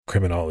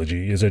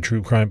Criminology is a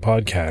true crime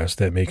podcast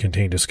that may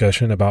contain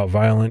discussion about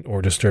violent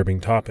or disturbing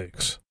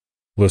topics.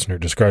 Listener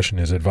discretion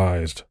is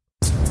advised.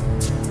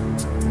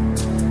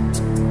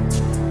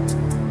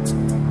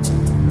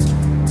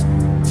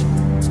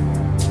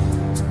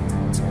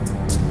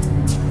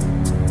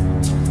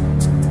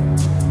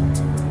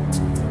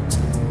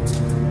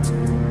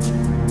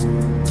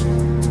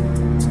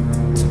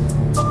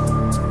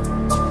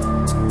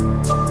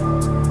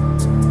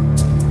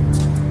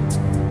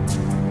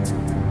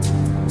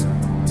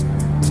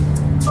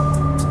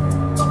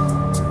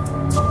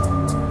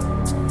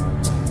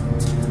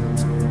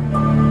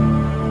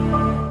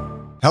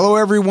 Hello,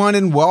 everyone,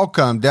 and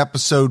welcome to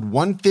episode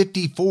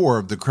 154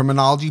 of the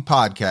Criminology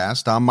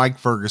Podcast. I'm Mike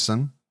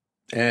Ferguson.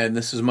 And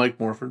this is Mike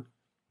Morford.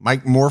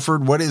 Mike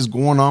Morford, what is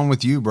going on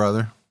with you,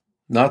 brother?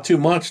 Not too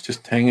much,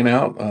 just hanging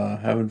out,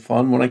 having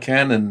fun when I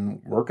can,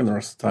 and working the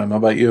rest of the time. How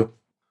about you?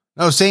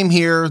 Oh, same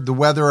here. The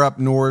weather up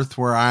north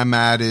where I'm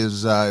at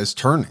is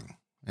turning,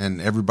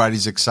 and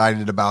everybody's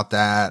excited about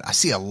that. I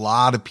see a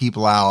lot of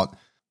people out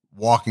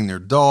walking their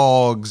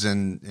dogs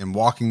and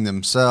walking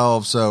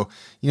themselves, so,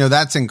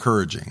 that's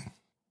encouraging.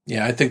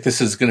 Yeah, I think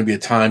this is going to be a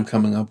time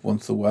coming up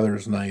once the weather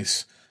is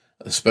nice,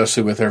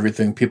 especially with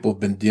everything people have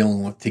been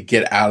dealing with, to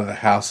get out of the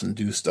house and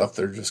do stuff.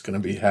 They're just going to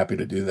be happy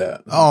to do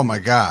that. Oh my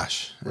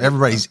gosh.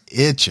 Everybody's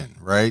itching,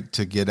 right?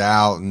 To get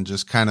out and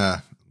just kind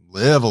of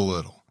live a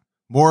little.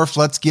 Morph,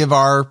 let's give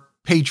our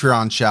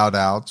Patreon shout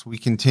outs. We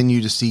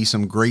continue to see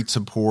some great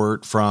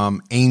support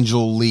from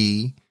Angel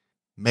Lee,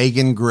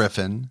 Megan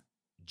Griffin,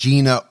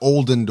 Gina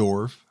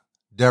Oldendorf,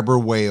 Deborah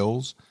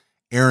Wales,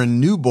 Aaron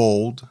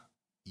Newbold,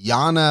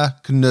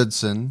 Yana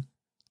Knudsen,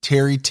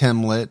 Terry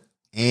Timlett,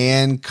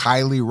 and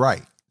Kylie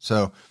Wright.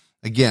 So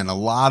again, a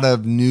lot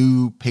of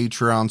new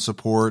Patreon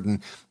support,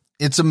 and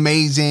it's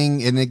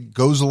amazing, and it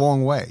goes a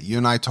long way. You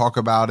and I talk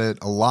about it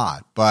a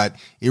lot, but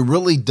it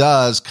really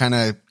does kind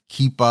of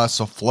keep us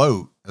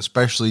afloat,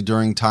 especially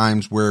during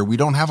times where we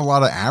don't have a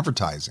lot of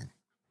advertising.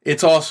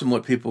 It's awesome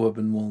what people have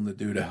been willing to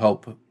do to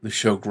help the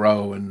show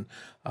grow, and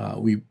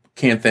we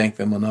can't thank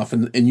them enough.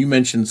 And you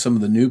mentioned some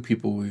of the new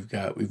people we've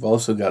got. We've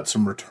also got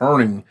some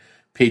returning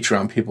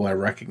Patreon people I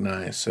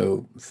recognize.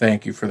 So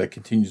thank you for that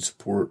continued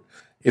support.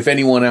 If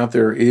anyone out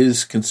there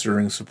is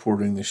considering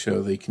supporting the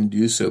show, they can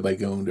do so by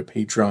going to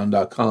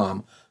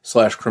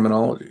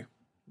patreon.com/criminology.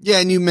 Yeah.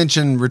 And you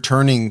mentioned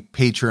returning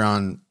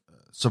Patreon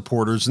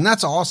supporters, and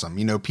that's awesome.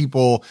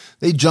 People,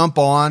 they jump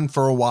on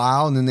for a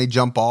while and then they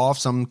jump off,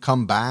 some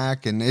come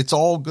back, and it's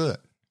all good.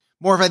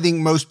 More of, I think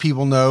most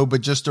people know,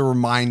 but just a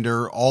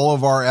reminder, all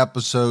of our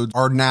episodes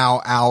are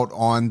now out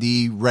on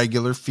the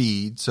regular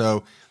feed.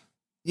 So,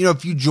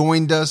 if you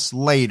joined us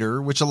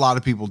later, which a lot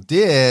of people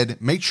did,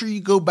 make sure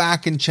you go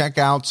back and check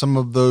out some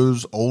of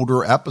those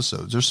older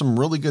episodes. There's some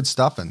really good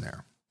stuff in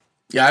there.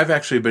 Yeah, I've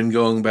actually been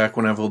going back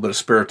when I have a little bit of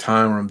spare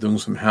time, or I'm doing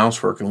some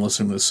housework, and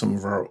listening to some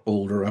of our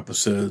older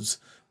episodes.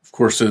 Of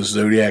course, there's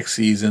Zodiac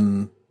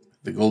season,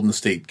 the Golden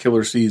State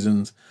Killer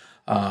seasons,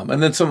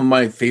 and then some of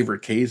my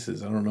favorite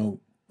cases. I don't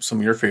know some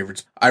of your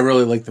favorites. I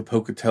really like the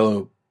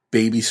Pocatello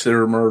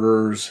babysitter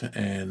murders,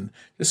 and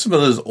just some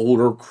of those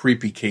older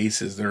creepy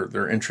cases.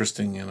 They're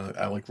interesting, and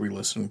I like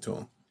re-listening to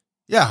them.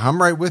 Yeah, I'm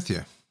right with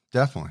you.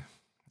 Definitely.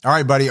 All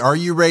right, buddy. Are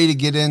you ready to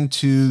get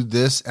into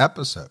this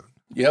episode?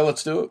 Yeah,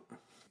 let's do it.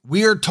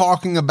 We are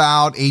talking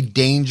about a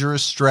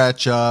dangerous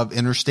stretch of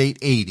Interstate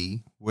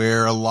 80,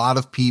 where a lot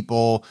of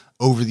people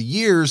over the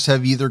years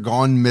have either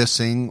gone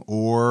missing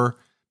or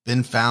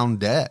been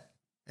found dead.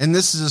 And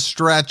this is a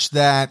stretch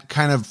that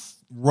kind of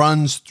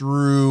runs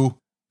through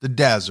the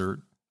desert,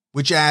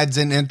 which adds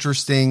an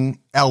interesting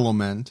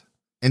element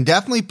and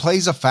definitely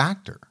plays a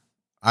factor,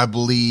 I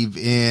believe,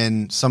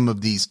 in some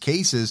of these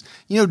cases.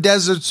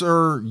 Deserts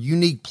are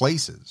unique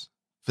places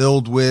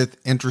filled with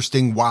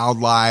interesting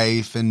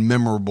wildlife and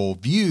memorable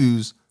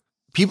views.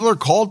 People are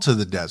called to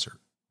the desert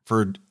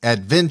for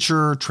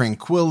adventure,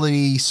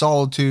 tranquility,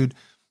 solitude.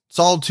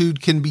 Solitude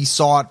can be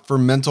sought for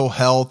mental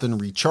health and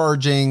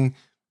recharging.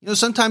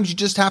 Sometimes you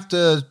just have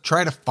to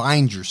try to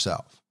find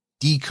yourself,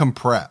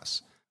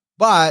 decompress.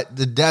 But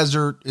the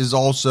desert is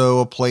also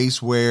a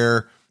place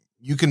where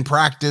you can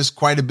practice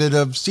quite a bit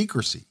of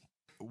secrecy.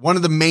 One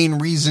of the main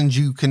reasons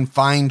you can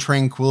find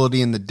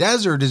tranquility in the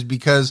desert is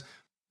because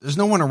there's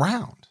no one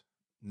around.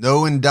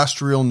 No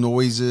industrial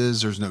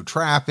noises, there's no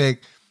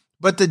traffic,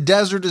 but the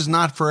desert is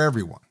not for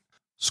everyone.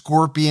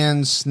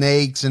 Scorpions,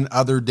 snakes, and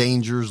other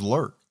dangers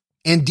lurk.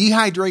 And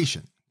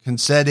dehydration can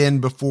set in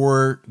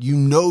before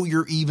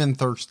you're even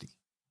thirsty.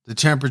 The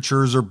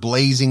temperatures are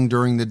blazing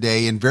during the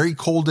day and very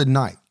cold at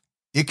night.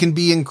 It can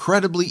be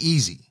incredibly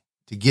easy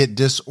to get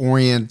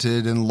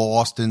disoriented and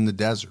lost in the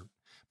desert.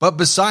 But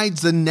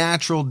besides the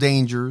natural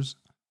dangers,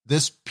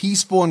 this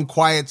peaceful and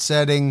quiet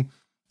setting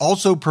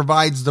also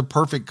provides the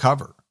perfect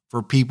cover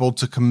for people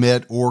to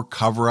commit or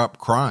cover up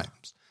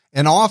crimes.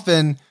 And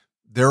often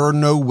there are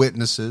no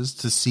witnesses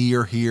to see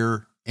or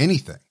hear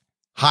anything.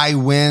 High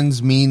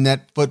winds mean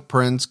that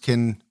footprints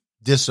can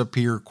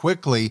disappear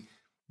quickly.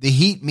 The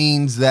heat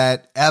means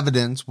that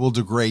evidence will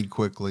degrade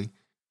quickly.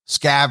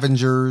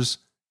 Scavengers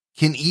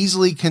can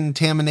easily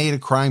contaminate a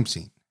crime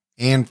scene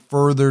and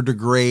further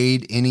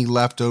degrade any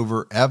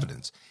leftover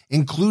evidence,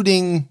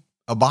 including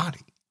a body.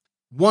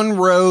 One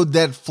road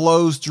that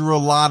flows through a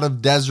lot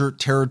of desert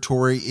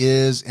territory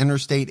is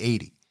Interstate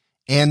 80,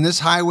 and this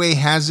highway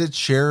has its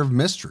share of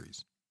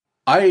mysteries.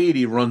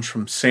 I-80 runs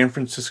from San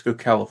Francisco,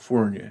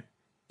 California,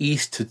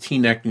 east to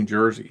Teaneck, New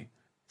Jersey.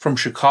 From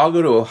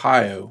Chicago to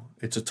Ohio,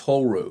 it's a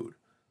toll road,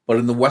 but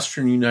in the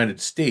western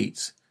United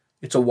States,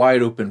 it's a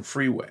wide-open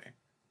freeway.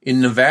 In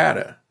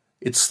Nevada,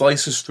 it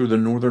slices through the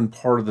northern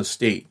part of the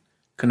state,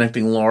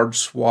 connecting large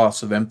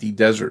swaths of empty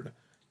desert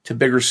to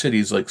bigger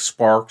cities like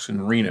Sparks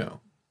and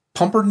Reno.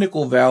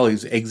 Pumpernickel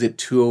Valley's exit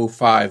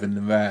 205 in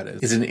Nevada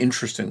is an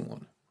interesting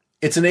one.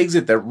 It's an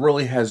exit that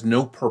really has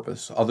no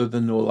purpose other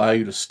than to allow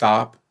you to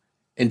stop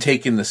and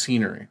take in the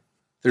scenery.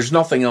 There's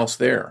nothing else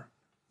there.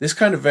 This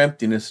kind of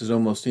emptiness is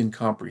almost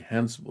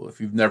incomprehensible if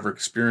you've never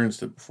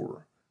experienced it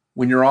before.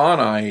 When you're on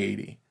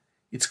I-80,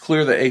 it's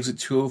clear that exit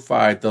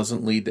 205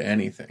 doesn't lead to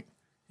anything.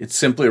 It's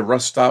simply a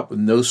rest stop with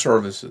no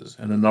services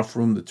and enough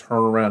room to turn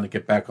around and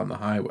get back on the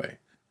highway.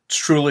 It's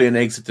truly an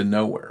exit to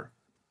nowhere.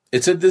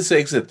 It's at this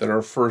exit that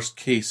our first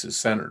case is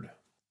centered.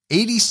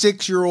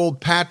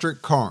 86-year-old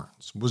Patrick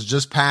Carnes was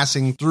just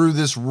passing through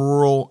this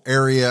rural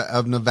area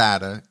of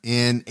Nevada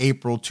in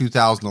April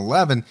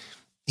 2011.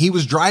 He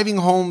was driving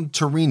home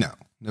to Reno,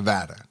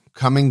 Nevada,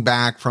 coming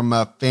back from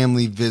a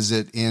family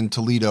visit in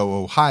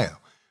Toledo, Ohio.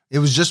 It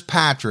was just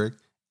Patrick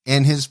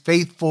and his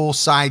faithful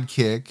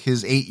sidekick,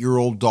 his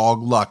 8-year-old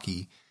dog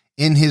Lucky,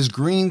 in his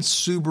green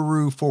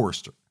Subaru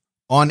Forester.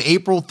 On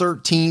April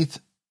 13th,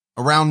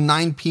 around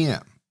 9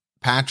 p.m.,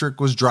 Patrick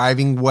was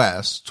driving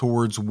west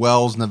towards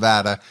Wells,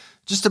 Nevada,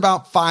 just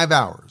about 5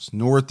 hours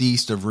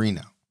northeast of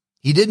Reno.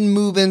 He didn't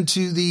move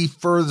into the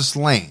furthest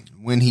lane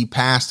when he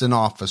passed an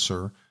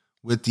officer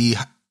with the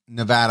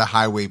Nevada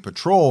Highway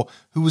Patrol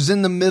who was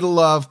in the middle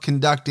of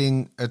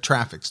conducting a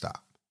traffic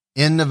stop.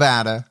 In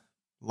Nevada,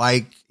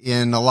 like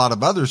in a lot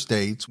of other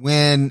states,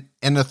 when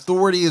an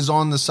authority is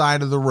on the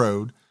side of the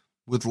road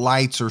with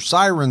lights or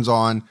sirens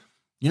on,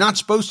 you're not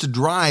supposed to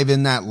drive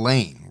in that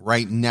lane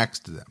right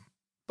next to them.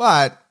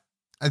 But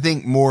I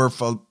think more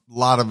if a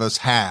lot of us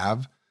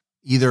have,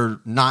 either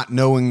not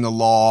knowing the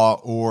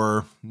law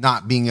or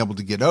not being able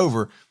to get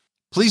over,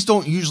 police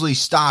don't usually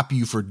stop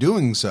you for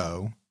doing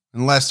so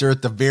unless they're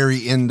at the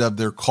very end of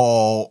their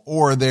call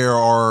or there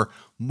are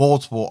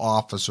multiple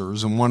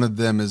officers and one of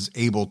them is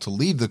able to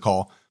leave the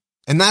call.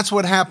 And that's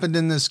what happened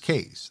in this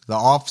case. The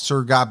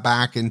officer got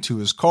back into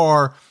his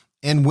car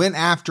and went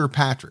after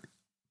Patrick,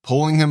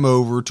 pulling him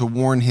over to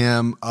warn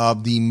him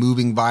of the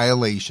moving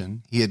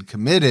violation he had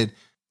committed.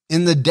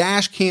 In the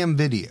dash cam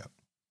video,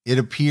 it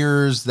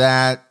appears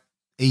that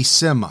a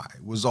semi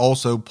was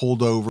also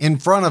pulled over in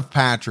front of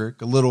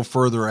Patrick a little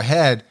further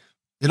ahead.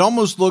 It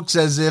almost looks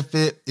as if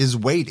it is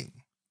waiting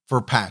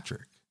for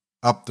Patrick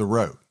up the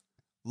road.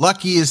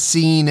 Lucky is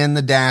seen in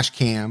the dash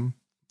cam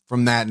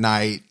from that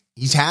night.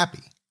 He's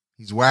happy.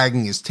 He's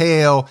wagging his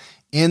tail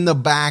in the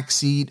back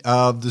seat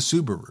of the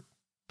Subaru.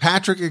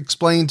 Patrick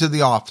explained to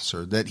the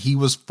officer that he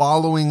was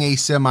following a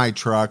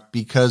semi-truck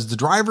because the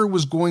driver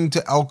was going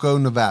to Elko,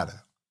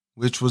 Nevada,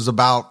 which was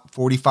about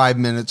 45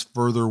 minutes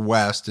further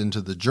west into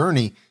the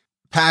journey.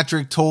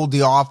 Patrick told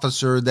the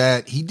officer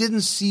that he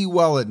didn't see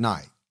well at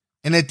night.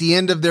 And at the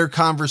end of their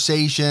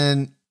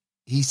conversation,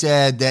 he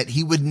said that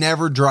he would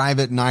never drive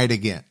at night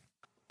again.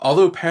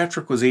 Although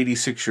Patrick was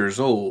 86 years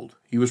old,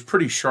 he was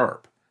pretty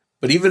sharp.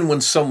 But even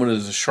when someone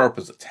is as sharp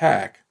as a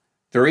tack,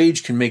 their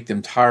age can make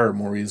them tired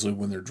more easily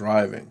when they're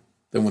driving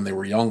than when they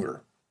were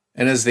younger.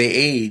 And as they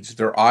age,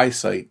 their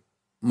eyesight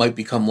might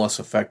become less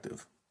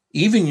effective.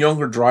 Even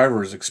younger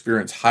drivers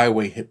experience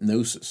highway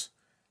hypnosis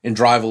and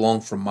drive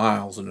along for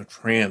miles in a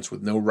trance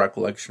with no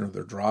recollection of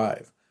their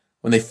drive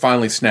when they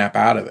finally snap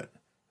out of it.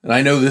 And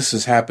I know this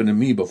has happened to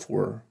me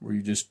before, where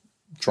you just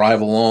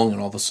drive along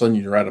and all of a sudden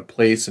you're at a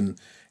place and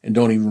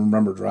don't even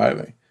remember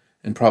driving.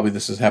 And probably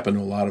this has happened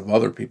to a lot of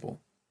other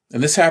people.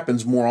 And this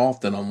happens more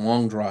often on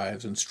long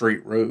drives and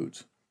straight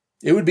roads.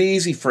 It would be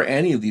easy for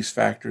any of these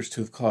factors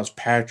to have caused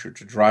Patrick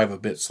to drive a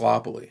bit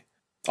sloppily.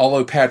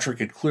 Although Patrick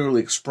had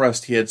clearly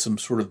expressed he had some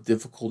sort of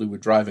difficulty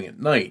with driving at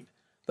night,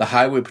 the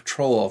highway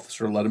patrol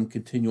officer let him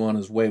continue on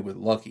his way with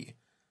Lucky,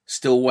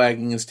 still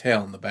wagging his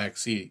tail in the back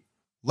seat.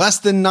 Less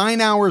than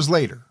 9 hours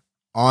later,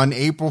 on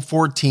April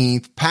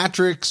 14th,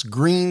 Patrick's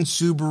green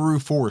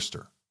Subaru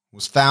Forester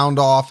was found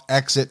off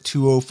exit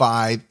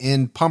 205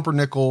 in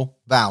Pumpernickel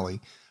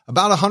Valley,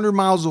 about 100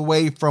 miles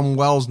away from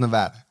Wells,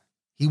 Nevada.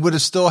 He would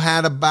have still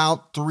had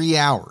about 3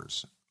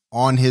 hours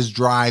on his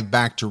drive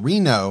back to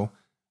Reno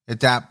at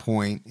that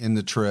point in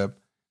the trip.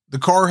 The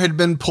car had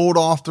been pulled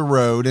off the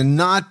road and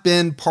not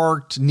been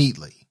parked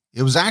neatly.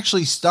 It was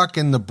actually stuck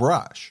in the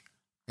brush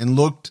and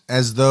looked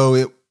as though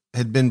it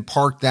had been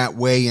parked that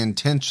way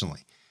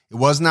intentionally. It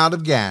wasn't out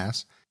of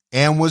gas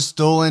and was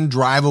still in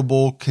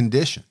drivable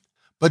condition.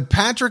 But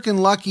Patrick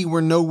and Lucky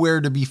were nowhere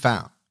to be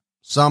found.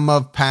 Some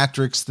of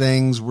Patrick's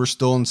things were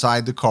still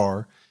inside the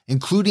car,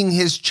 including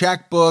his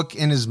checkbook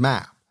and his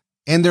map.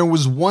 And there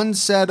was one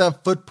set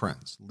of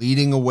footprints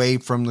leading away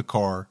from the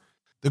car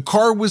The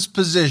car was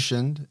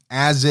positioned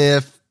as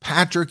if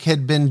Patrick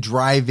had been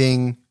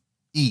driving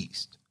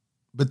east,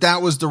 but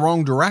that was the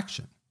wrong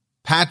direction.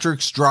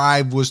 Patrick's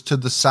drive was to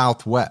the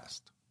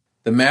southwest.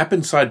 The map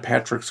inside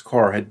Patrick's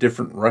car had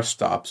different rest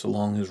stops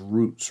along his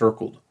route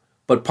circled,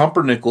 but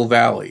Pumpernickel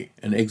Valley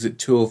and exit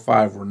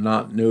 205 were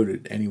not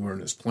noted anywhere in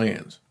his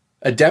plans.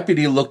 A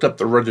deputy looked up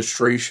the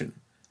registration,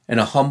 and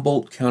a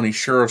Humboldt County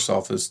Sheriff's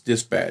Office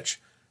dispatch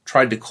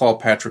tried to call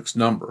Patrick's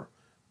number,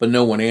 but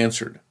no one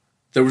answered.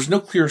 There was no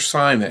clear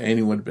sign that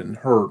anyone had been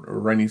hurt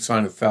or any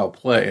sign of foul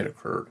play had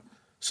occurred,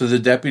 so the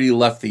deputy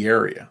left the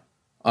area.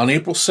 On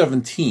April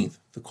 17th,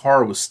 the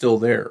car was still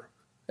there.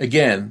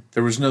 Again,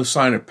 there was no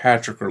sign of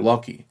Patrick or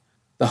Lucky.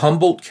 The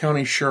Humboldt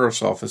County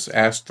Sheriff's Office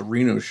asked the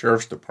Reno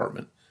Sheriff's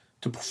Department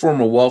to perform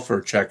a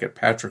welfare check at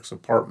Patrick's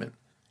apartment,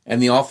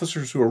 and the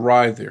officers who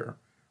arrived there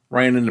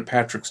ran into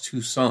Patrick's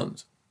two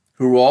sons,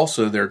 who were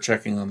also there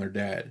checking on their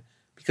dad,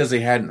 because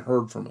they hadn't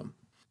heard from him.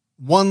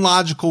 One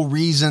logical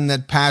reason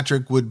that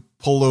Patrick would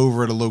pull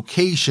over at a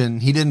location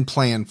he didn't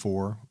plan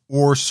for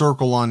or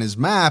circle on his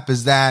map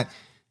is that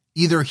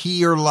either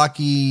he or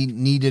Lucky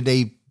needed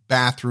a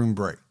bathroom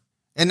break.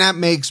 And that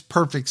makes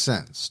perfect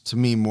sense to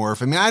me,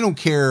 Morph. I mean, I don't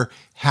care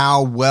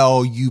how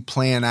well you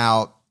plan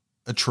out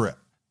a trip.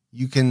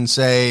 You can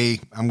say,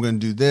 I'm going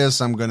to do this,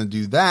 I'm going to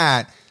do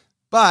that.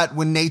 But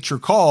when nature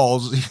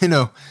calls,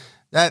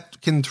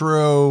 that can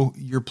throw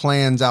your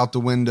plans out the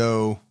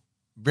window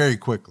very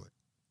quickly.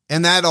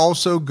 And that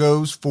also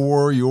goes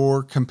for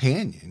your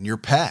companion, your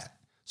pet.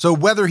 So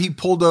whether he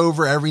pulled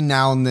over every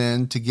now and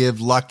then to give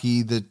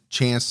Lucky the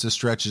chance to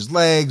stretch his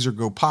legs or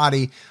go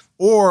potty,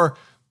 or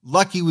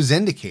Lucky was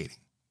indicating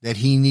that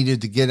he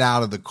needed to get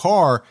out of the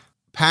car,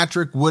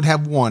 Patrick would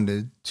have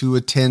wanted to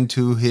attend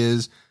to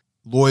his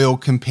loyal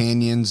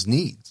companion's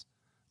needs.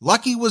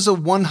 Lucky was a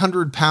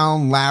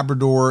 100-pound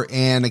Labrador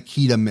and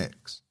Akita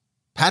mix.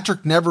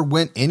 Patrick never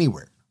went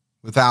anywhere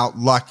without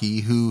Lucky,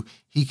 who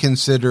he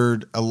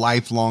considered a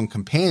lifelong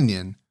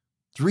companion.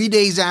 3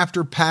 days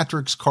after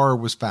Patrick's car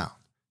was found,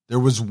 there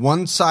was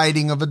one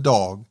sighting of a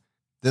dog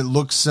that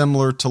looked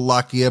similar to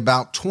Lucky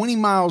about 20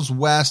 miles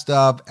west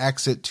of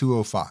exit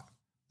 205.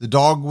 The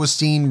dog was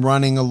seen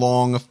running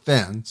along a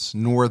fence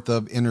north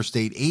of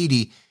Interstate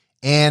 80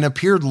 and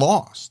appeared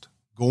lost,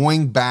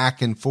 going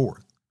back and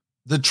forth.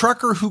 The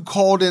trucker who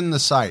called in the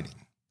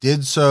sighting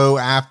did so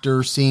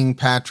after seeing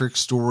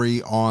Patrick's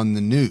story on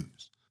the news.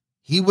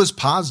 He was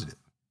positive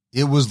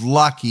it was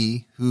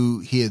Lucky who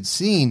he had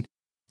seen.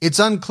 It's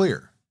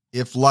unclear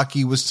if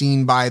Lucky was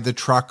seen by the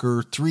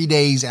trucker 3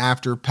 days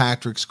after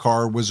Patrick's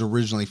car was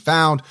originally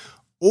found,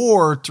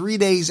 or 3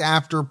 days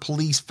after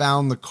police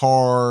found the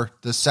car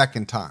the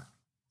second time.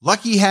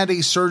 Lucky had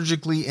a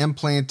surgically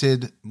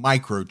implanted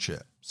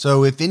microchip,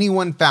 so if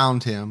anyone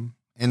found him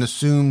and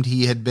assumed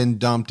he had been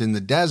dumped in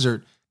the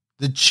desert,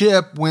 the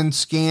chip, when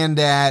scanned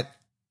at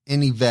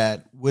any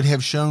vet, would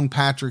have shown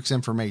Patrick's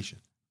information.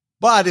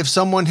 But if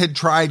someone had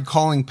tried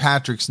calling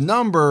Patrick's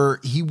number,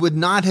 he would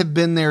not have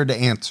been there to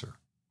answer.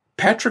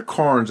 Patrick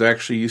Carnes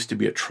actually used to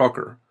be a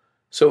trucker,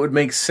 so it would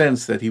make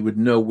sense that he would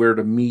know where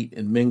to meet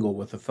and mingle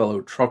with a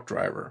fellow truck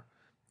driver,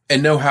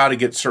 and know how to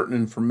get certain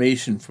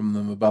information from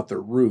them about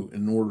their route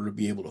in order to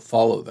be able to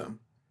follow them.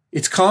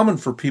 It's common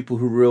for people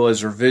who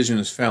realize their vision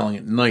is failing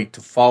at night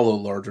to follow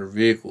larger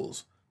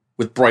vehicles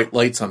with bright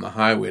lights on the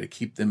highway to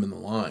keep them in the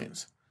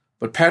lines.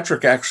 But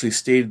Patrick actually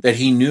stated that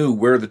he knew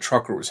where the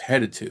trucker was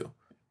headed to,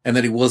 and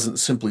that he wasn't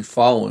simply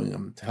following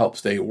him to help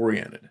stay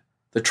oriented.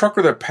 The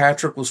trucker that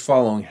Patrick was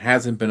following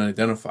hasn't been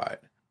identified.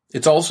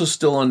 It's also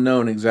still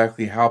unknown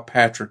exactly how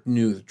Patrick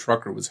knew the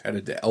trucker was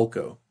headed to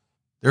Elko.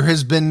 There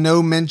has been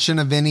no mention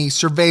of any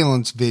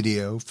surveillance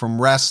video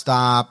from rest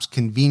stops,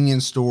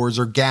 convenience stores,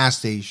 or gas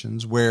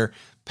stations where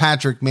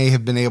Patrick may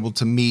have been able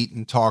to meet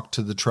and talk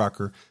to the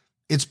trucker.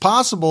 It's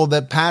possible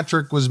that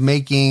Patrick was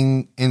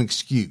making an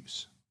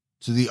excuse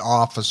to the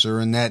officer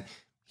and that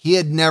he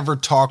had never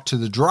talked to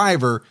the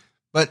driver,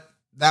 but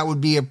that would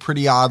be a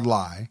pretty odd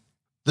lie.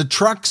 The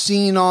truck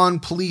seen on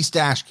police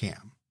dash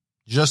cam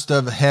just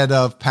ahead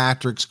of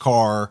Patrick's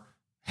car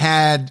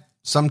had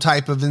some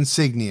type of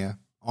insignia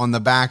on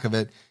the back of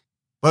it,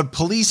 but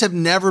police have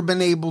never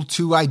been able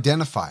to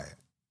identify it.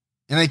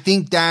 And I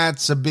think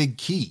that's a big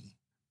key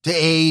to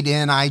aid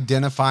in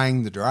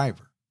identifying the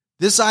driver.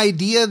 This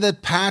idea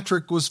that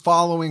Patrick was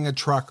following a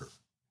trucker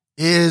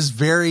is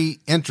very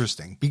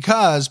interesting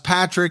because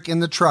Patrick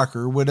and the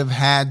trucker would have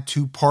had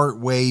to part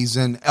ways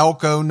in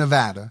Elko,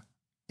 Nevada,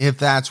 if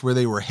that's where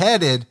they were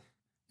headed,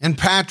 and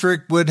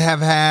Patrick would have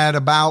had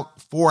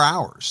about 4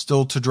 hours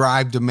still to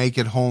drive to make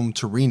it home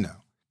to Reno.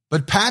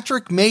 But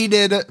Patrick made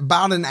it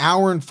about an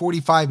hour and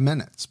 45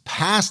 minutes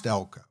past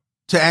Elko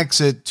to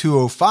exit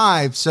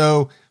 205,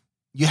 so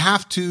you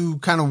have to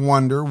kind of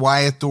wonder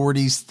why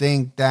authorities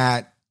think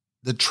that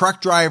the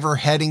truck driver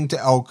heading to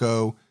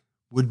Elko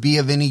would be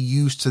of any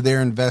use to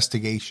their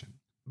investigation.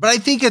 But I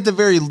think at the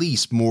very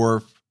least,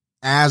 more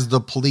as the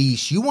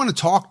police, you want to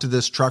talk to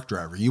this truck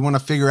driver. You want to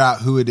figure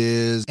out who it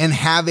is and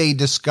have a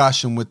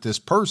discussion with this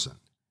person.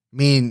 I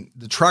mean,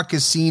 the truck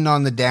is seen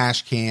on the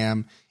dash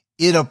cam.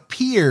 It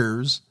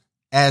appears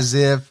as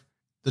if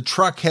the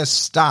truck has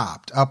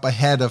stopped up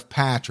ahead of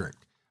Patrick,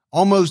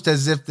 almost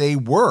as if they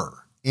were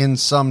in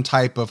some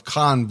type of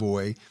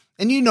convoy.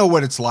 And you know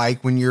what it's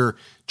like when you're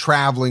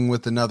traveling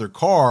with another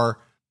car.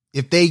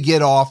 If they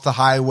get off the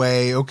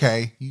highway,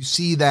 okay, you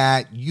see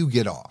that, you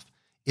get off.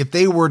 If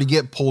they were to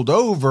get pulled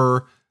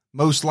over,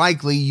 most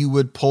likely you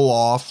would pull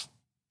off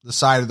the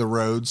side of the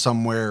road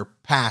somewhere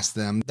past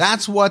them.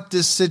 That's what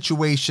this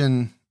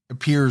situation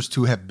appears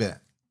to have been.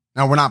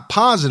 Now, we're not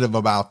positive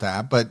about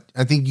that, but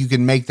I think you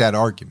can make that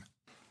argument.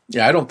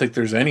 Yeah, I don't think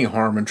there's any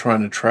harm in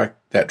trying to track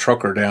that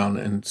trucker down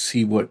and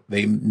see what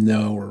they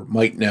know or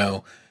might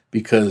know,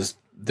 because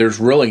there's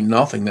really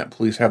nothing that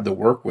police have to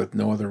work with,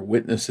 no other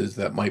witnesses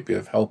that might be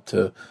of help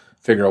to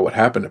figure out what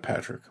happened to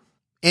Patrick.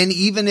 And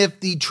even if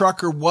the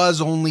trucker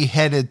was only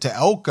headed to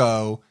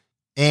Elko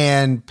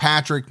and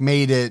Patrick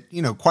made it,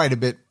 quite a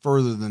bit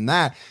further than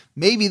that,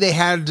 maybe they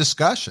had a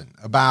discussion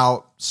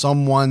about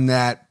someone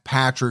that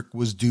Patrick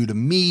was due to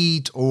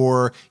meet,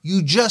 or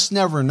you just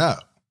never know,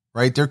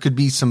 right? There could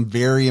be some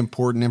very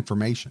important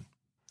information.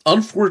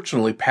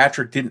 Unfortunately,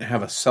 Patrick didn't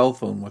have a cell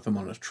phone with him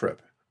on his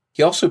trip.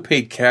 He also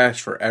paid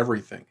cash for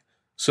everything,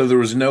 so there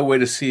was no way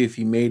to see if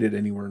he made it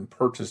anywhere and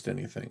purchased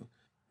anything.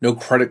 No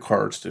credit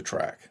cards to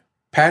track.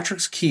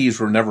 Patrick's keys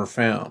were never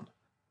found.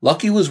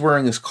 Lucky was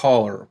wearing his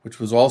collar, which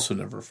was also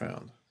never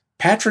found.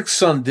 Patrick's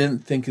son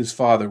didn't think his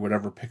father would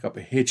ever pick up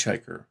a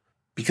hitchhiker,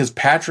 because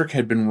Patrick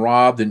had been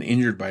robbed and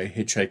injured by a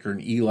hitchhiker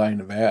in Ely,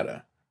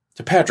 Nevada.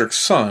 To Patrick's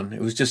son,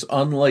 it was just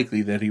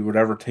unlikely that he would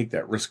ever take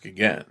that risk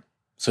again.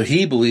 So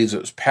he believes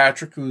it was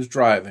Patrick who was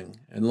driving,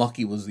 and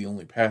Lucky was the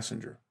only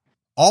passenger.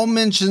 All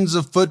mentions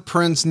of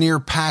footprints near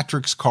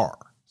Patrick's car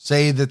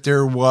say that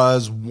there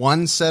was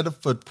one set of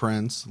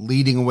footprints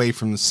leading away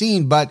from the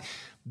scene, but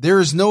there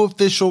is no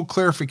official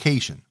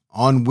clarification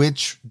on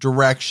which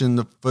direction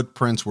the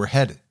footprints were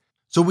headed.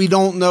 So we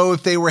don't know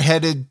if they were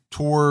headed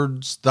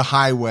towards the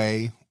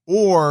highway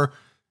or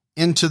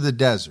into the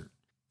desert.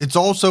 It's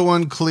also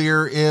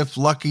unclear if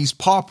Lucky's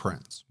paw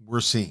prints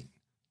were seen.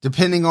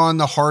 Depending on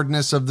the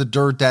hardness of the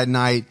dirt that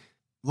night,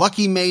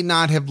 Lucky may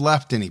not have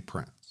left any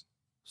prints.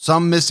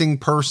 Some missing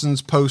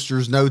persons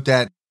posters note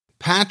that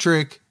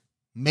Patrick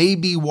may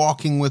be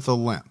walking with a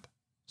limp,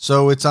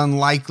 so it's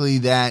unlikely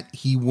that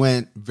he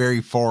went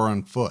very far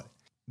on foot.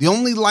 The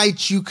only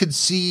lights you could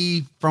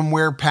see from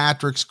where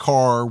Patrick's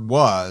car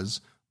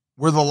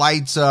were the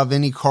lights of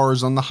any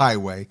cars on the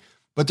highway,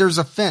 but there's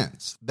a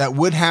fence that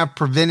would have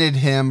prevented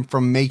him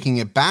from making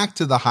it back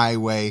to the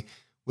highway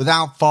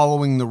without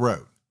following the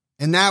road.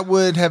 And that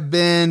would have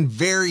been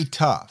very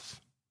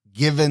tough,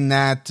 given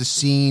that the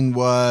scene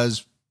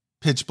was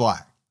pitch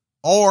black.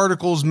 All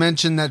articles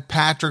mention that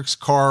Patrick's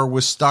car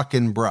was stuck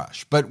in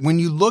brush, but when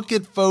you look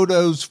at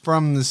photos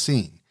from the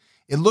scene,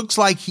 it looks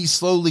like he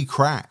slowly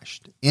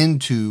crashed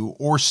into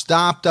or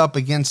stopped up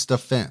against a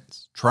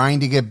fence, trying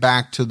to get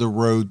back to the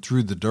road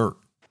through the dirt.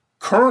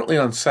 Currently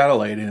on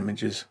satellite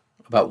images,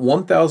 about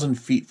 1,000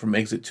 feet from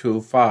exit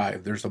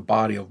 205, there's a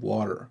body of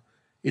water.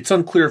 It's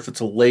unclear if it's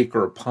a lake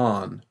or a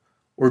pond,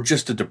 or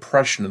just a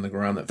depression in the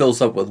ground that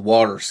fills up with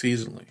water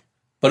seasonally.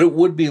 But it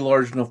would be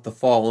large enough to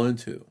fall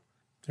into.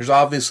 There's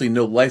obviously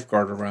no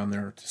lifeguard around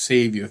there to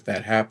save you if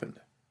that happened.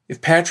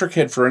 If Patrick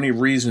had for any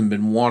reason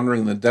been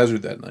wandering in the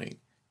desert that night,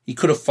 he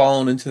could have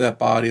fallen into that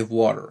body of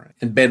water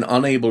and been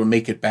unable to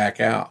make it back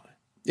out.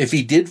 If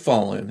he did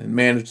fall in and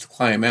managed to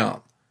climb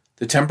out,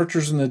 the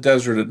temperatures in the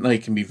desert at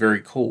night can be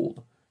very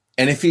cold.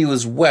 And if he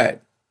was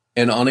wet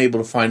and unable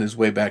to find his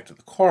way back to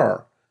the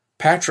car,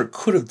 Patrick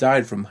could have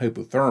died from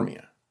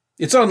hypothermia.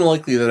 It's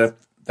unlikely that if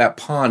that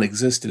pond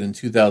existed in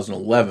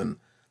 2011,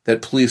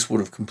 that police would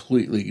have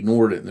completely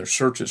ignored it in their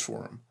searches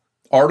for him.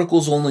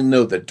 Articles only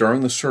note that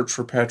during the search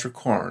for Patrick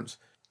Carnes,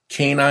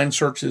 canine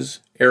searches,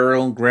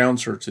 aerial and ground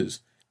searches,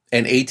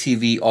 and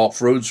ATV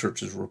off-road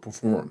searches were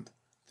performed.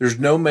 There's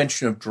no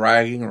mention of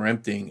dragging or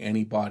emptying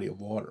any body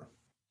of water.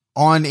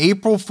 On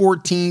April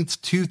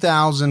 14th,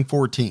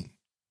 2014,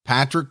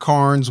 Patrick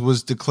Carnes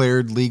was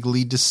declared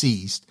legally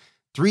deceased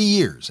 3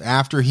 years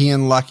after he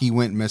and Lucky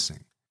went missing.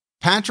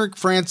 Patrick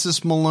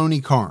Francis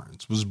Maloney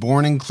Carnes was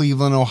born in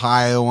Cleveland,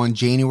 Ohio on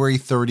January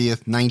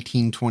 30th,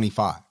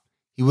 1925.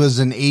 He was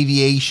an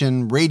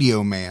aviation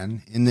radio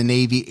man in the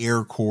Navy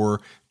Air Corps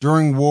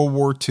during World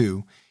War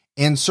II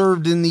and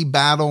served in the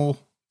battle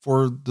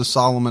for the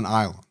Solomon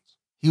Islands.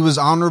 He was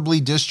honorably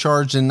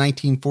discharged in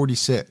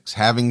 1946,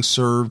 having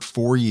served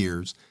 4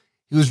 years.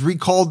 He was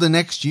recalled the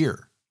next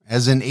year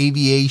as an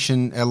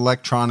aviation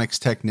electronics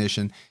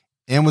technician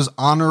and was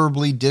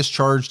honorably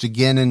discharged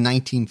again in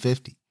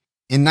 1950.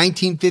 In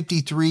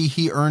 1953,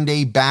 he earned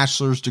a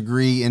bachelor's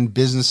degree in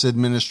business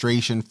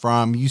administration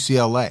from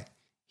UCLA.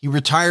 He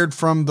retired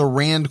from the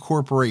Rand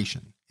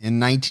Corporation in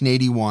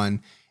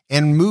 1981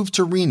 and moved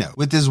to Reno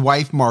with his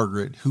wife,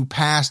 Margaret, who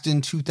passed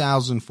in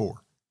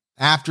 2004.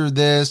 After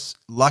this,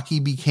 Lucky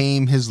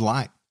became his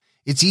life.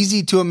 It's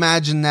easy to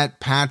imagine that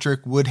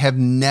Patrick would have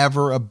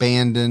never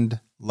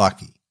abandoned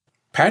Lucky.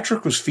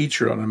 Patrick was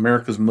featured on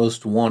America's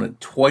Most Wanted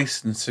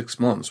twice in 6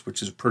 months,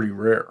 which is pretty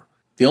rare.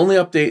 The only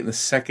update in the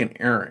second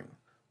airing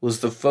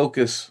was the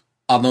focus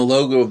on the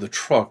logo of the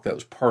truck that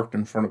was parked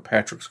in front of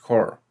Patrick's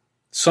car.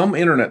 Some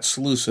internet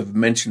sleuths have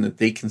mentioned that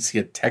they can see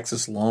a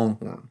Texas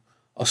Longhorn,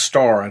 a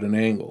star at an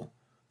angle,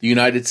 the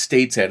United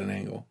States at an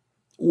angle,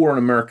 or an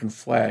American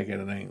flag at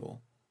an angle,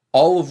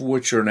 all of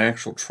which are an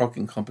actual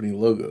trucking company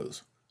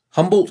logos.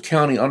 Humboldt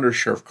County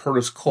Undersheriff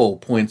Curtis Cole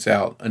points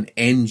out an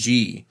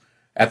NG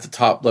at the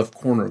top left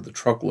corner of the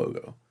truck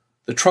logo.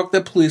 The truck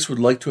that police would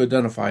like to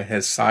identify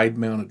has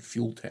side-mounted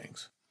fuel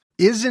tanks.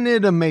 Isn't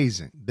it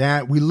amazing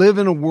that we live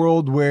in a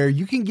world where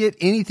you can get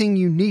anything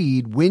you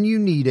need when you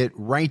need it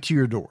right to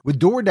your door? With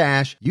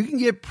DoorDash, you can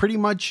get pretty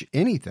much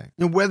anything.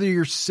 And whether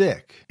you're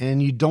sick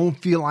and you don't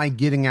feel like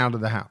getting out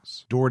of the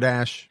house,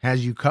 DoorDash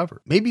has you covered.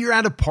 Maybe you're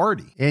at a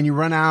party and you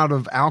run out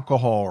of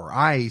alcohol or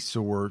ice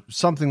or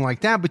something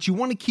like that, but you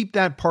want to keep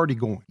that party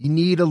going. You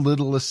need a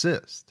little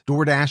assist.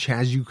 DoorDash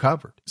has you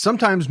covered.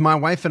 Sometimes my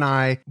wife and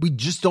I, we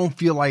just don't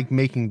feel like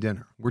making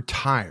dinner. We're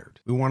tired.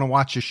 We want to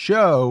watch a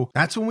show.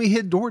 That's when we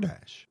hit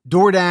DoorDash.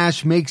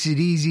 DoorDash makes it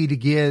easy to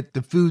get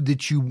the food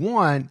that you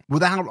want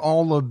without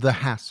all of the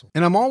hassle.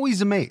 And I'm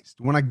always amazed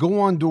when I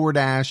go on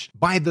DoorDash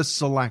by the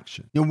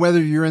selection. You know,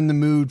 whether you're in the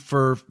mood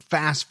for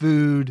fast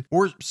food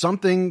or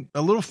something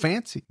a little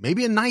fancy,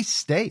 maybe a nice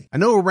steak. I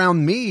know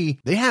around me,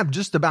 they have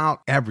just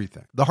about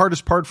everything. The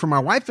hardest part for my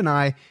wife and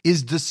I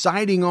is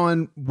deciding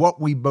on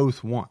what we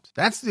both want.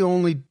 That's the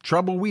only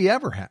trouble we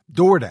ever have.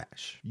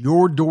 DoorDash,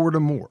 your door to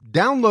more.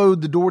 Download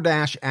the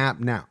DoorDash app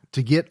now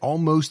to get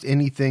almost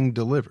anything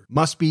delivered.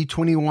 Must be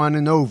 21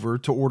 and over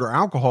to order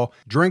alcohol.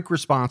 Drink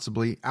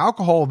responsibly.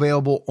 Alcohol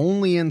available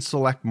only in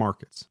select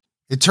markets.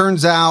 It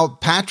turns out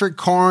Patrick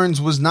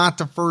Carnes was not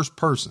the first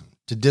person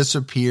to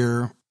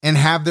disappear and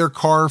have their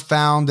car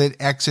found at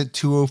exit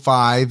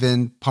 205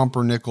 in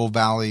Pumpernickel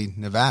Valley,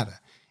 Nevada.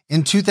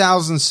 In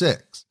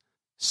 2006,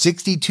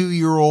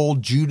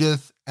 62-year-old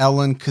Judith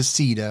Ellen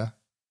Casita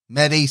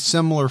met a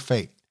similar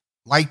fate.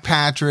 Like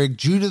Patrick,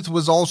 Judith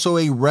was also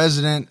a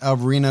resident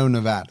of Reno,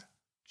 Nevada.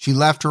 She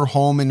left her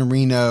home in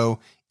Reno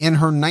in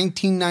her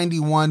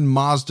 1991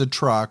 Mazda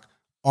truck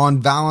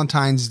on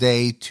Valentine's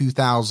Day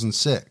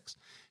 2006.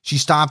 She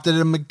stopped at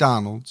a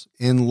McDonald's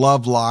in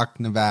Lovelock,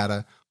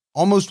 Nevada,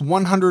 almost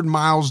 100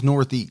 miles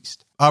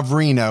northeast of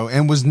Reno,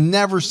 and was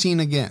never seen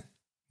again.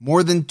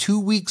 More than 2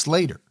 weeks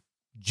later,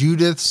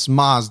 Judith's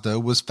Mazda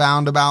was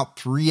found about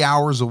 3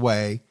 hours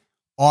away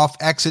off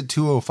exit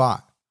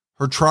 205.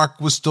 Her truck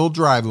was still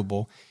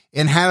drivable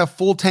and had a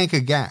full tank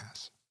of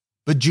gas,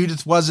 but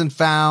Judith wasn't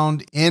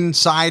found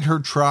inside her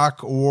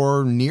truck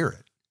or near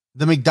it.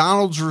 The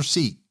McDonald's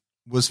receipt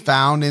was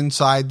found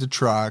inside the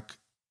truck,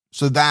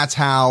 so that's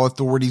how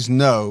authorities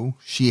know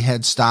she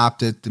had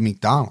stopped at the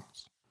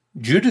McDonald's.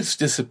 Judith's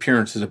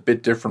disappearance is a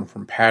bit different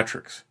from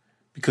Patrick's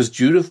because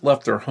Judith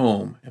left her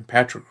home and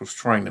Patrick was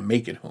trying to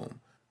make it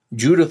home.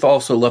 Judith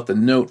also left a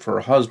note for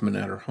her husband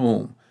at her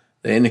home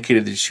that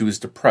indicated that she was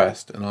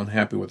depressed and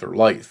unhappy with her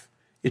life.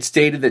 It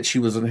stated that she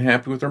was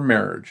unhappy with her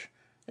marriage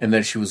and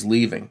that she was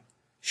leaving.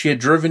 She had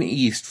driven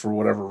east for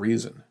whatever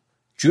reason.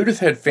 Judith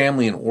had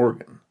family in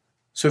Oregon,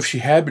 so if she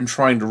had been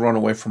trying to run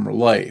away from her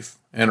life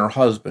and her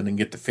husband and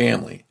get to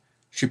family,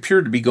 she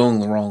appeared to be going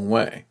the wrong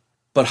way.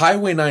 But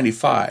Highway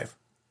 95,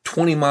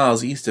 20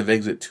 miles east of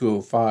exit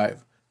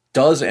 205,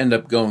 does end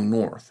up going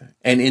north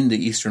and into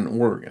eastern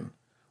Oregon,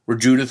 where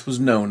Judith was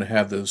known to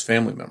have those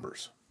family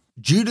members.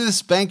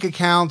 Judith's bank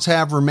accounts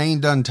have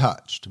remained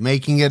untouched,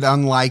 making it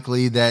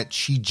unlikely that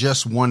she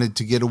just wanted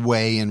to get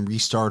away and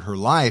restart her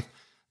life.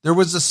 There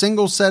was a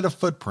single set of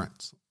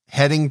footprints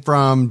heading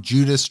from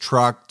Judith's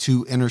truck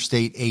to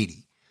Interstate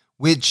 80,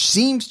 which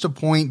seems to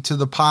point to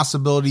the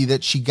possibility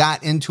that she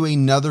got into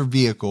another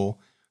vehicle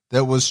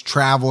that was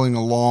traveling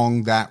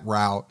along that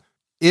route.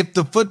 If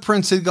the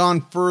footprints had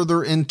gone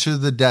further into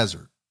the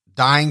desert,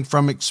 dying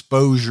from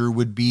exposure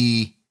would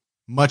be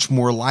much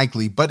more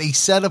likely, but a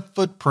set of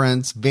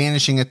footprints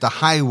vanishing at the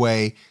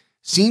highway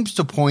seems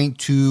to point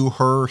to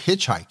her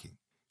hitchhiking.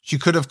 She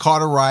could have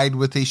caught a ride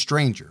with a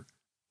stranger,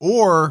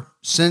 or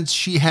since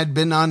she had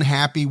been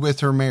unhappy with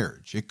her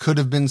marriage, it could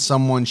have been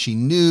someone she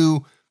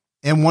knew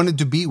and wanted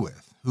to be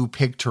with who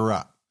picked her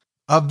up.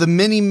 Of the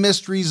many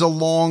mysteries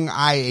along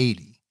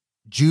I-80,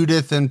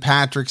 Judith and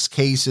Patrick's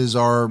cases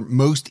are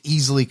most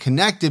easily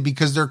connected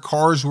because their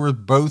cars were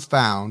both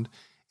found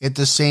at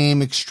the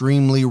same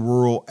extremely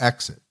rural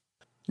exit.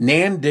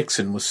 Nan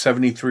Dixon was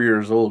 73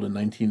 years old in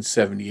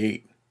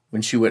 1978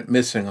 when she went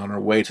missing on her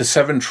way to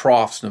Seven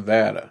Troughs,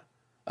 Nevada,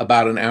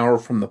 about an hour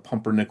from the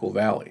Pumpernickel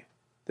Valley.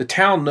 The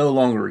town no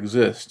longer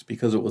exists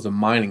because it was a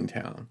mining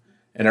town,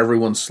 and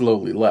everyone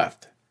slowly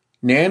left.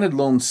 Nan had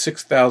loaned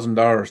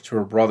 $6,000 to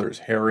her brothers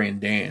Harry and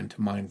Dan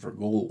to mine for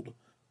gold,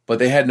 but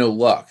they had no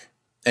luck,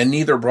 and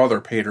neither brother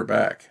paid her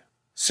back.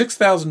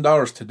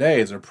 $6,000 today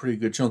is a pretty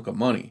good chunk of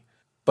money,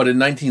 but in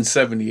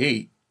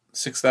 1978,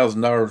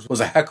 $6,000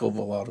 was a heck of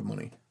a lot of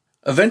money.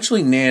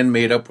 Eventually, Nan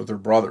made up with her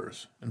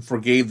brothers and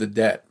forgave the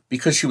debt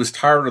because she was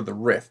tired of the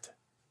rift.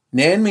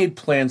 Nan made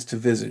plans to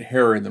visit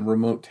Harry in the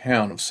remote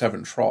town of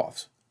Seven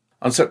Troughs.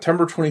 On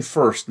September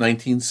 21st,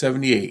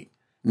 1978,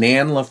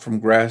 Nan left from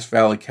Grass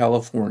Valley,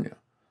 California,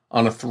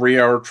 on a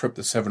 3-hour trip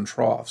to Seven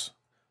Troughs.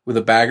 with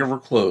a bag of her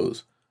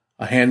clothes,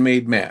 a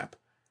handmade map,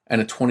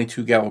 and a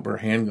 .22 caliber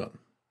handgun.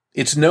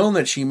 It's known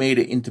that she made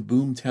it into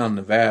Boomtown,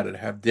 Nevada to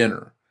have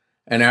dinner,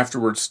 and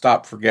afterwards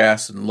stopped for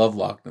gas in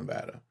Lovelock,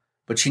 Nevada.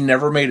 But she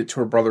never made it to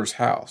her brother's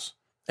house,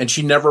 and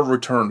she never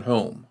returned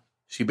home.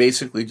 She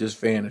basically just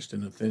vanished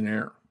into thin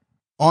air.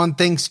 On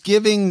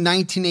Thanksgiving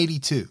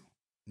 1982,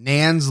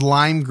 Nan's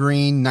lime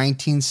green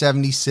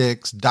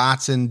 1976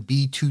 Datsun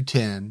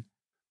B210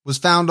 was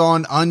found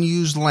on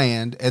unused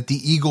land at the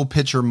Eagle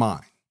Pitcher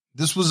Mine.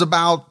 This was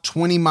about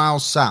 20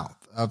 miles south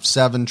of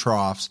Seven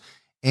Troughs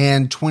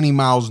and 20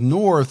 miles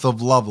north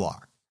of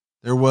Lovelock.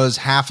 There was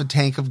half a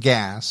tank of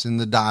gas in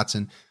the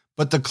Datsun,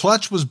 but the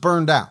clutch was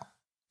burned out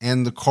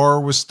and the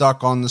car was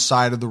stuck on the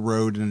side of the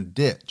road in a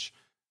ditch.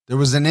 There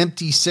was an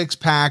empty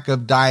 6-pack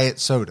of diet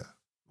soda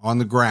on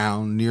the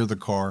ground near the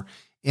car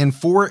and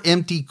 4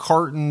 empty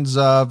cartons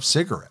of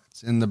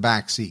cigarettes in the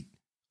back seat.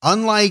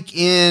 Unlike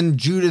in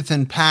Judith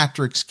and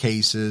Patrick's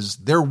cases,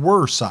 there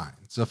were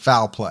signs of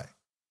foul play.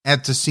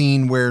 At the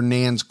scene where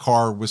Nan's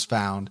car was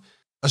found,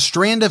 a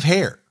strand of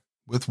hair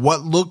with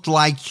what looked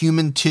like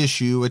human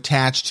tissue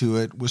attached to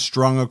it was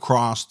strung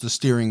across the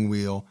steering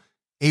wheel.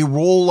 A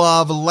roll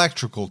of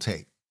electrical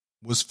tape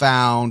was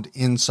found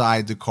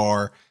inside the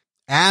car,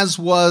 as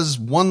was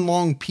one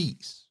long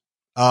piece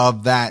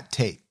of that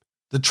tape.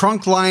 The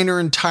trunk liner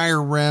and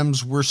tire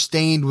rims were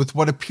stained with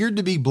what appeared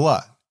to be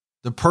blood.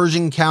 The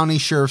Pershing County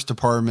Sheriff's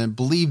Department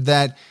believed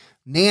that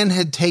Nan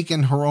had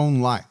taken her own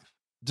life,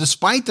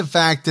 despite the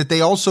fact that they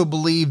also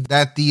believed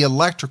that the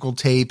electrical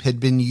tape had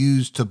been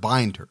used to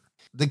bind her.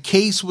 The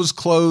case was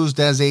closed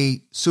as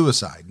a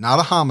suicide, not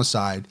a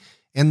homicide,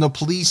 and the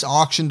police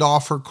auctioned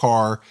off her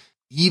car,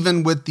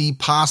 even with the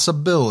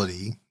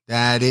possibility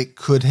that it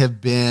could have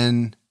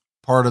been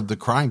part of the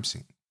crime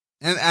scene.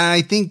 And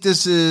I think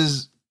this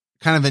is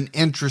kind of an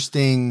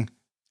interesting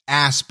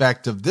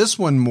aspect of this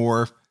one,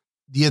 Morph.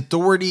 The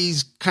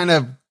authorities kind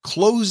of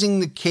closing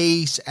the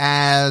case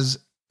as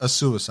a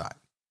suicide,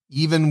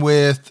 even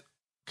with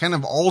kind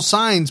of all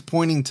signs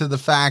pointing to the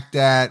fact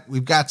that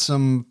we've got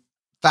some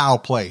foul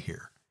play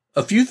here.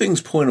 A few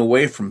things point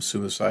away from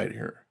suicide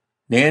here.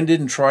 Nan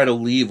didn't try to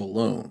leave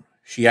alone.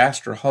 She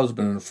asked her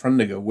husband and a friend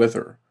to go with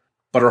her,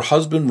 but her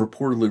husband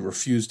reportedly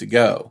refused to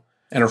go,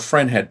 and her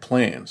friend had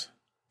plans.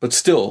 But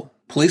still,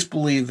 police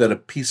believe that a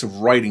piece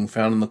of writing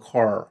found in the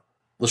car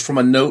was from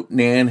a note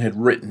Nan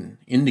had written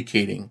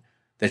indicating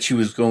that she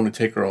was going to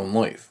take her own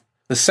life.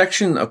 The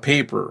section of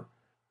paper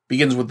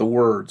begins with the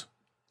words,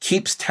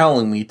 "Keeps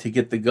telling me to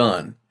get the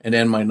gun and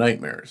end my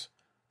nightmares,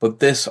 but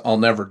this I'll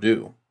never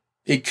do."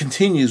 It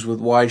continues with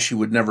why she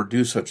would never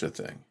do such a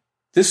thing.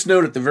 This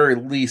note at the very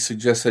least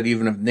suggests that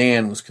even if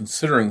Nan was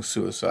considering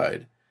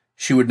suicide,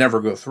 she would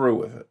never go through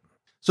with it.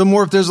 So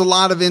Morph, there's a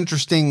lot of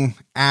interesting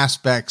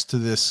aspects to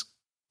this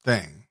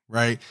thing,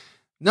 right?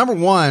 Number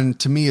one,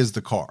 to me, is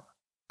the car.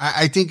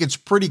 I think it's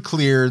pretty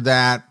clear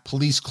that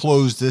police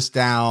closed this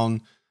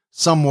down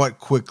somewhat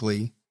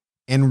quickly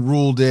and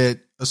ruled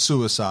it a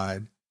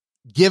suicide,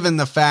 given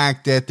the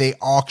fact that they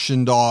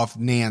auctioned off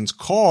Nan's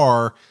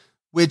car,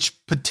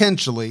 which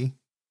potentially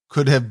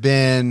could have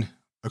been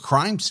a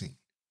crime scene.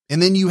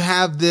 And then you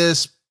have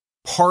this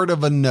part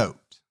of a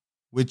note,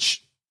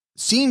 which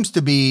seems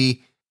to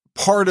be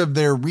part of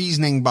their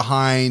reasoning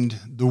behind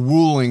the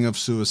ruling of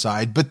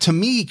suicide, but to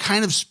me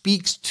kind of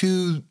speaks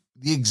to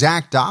the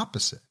exact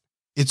opposite.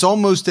 It's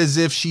almost as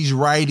if she's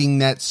writing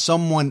that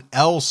someone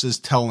else is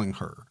telling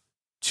her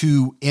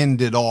to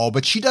end it all,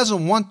 but she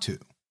doesn't want to,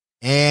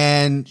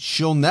 and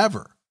she'll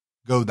never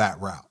go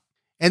that route.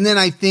 And then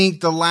I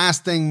think the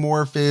last thing,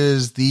 Morph,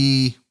 is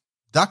the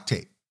duct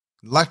tape,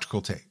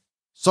 electrical tape.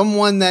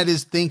 Someone that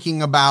is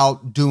thinking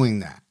about doing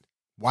that,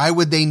 why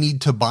would they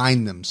need to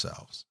bind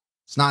themselves?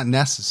 It's not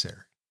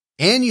necessary.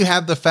 And you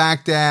have the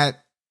fact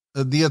that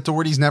the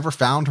authorities never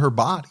found her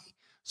body.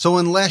 So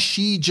unless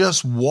she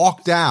just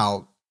walked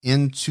out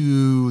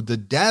into the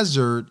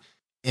desert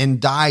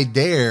and died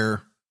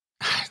there,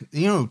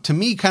 to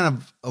me, kind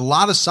of a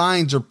lot of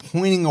signs are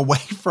pointing away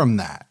from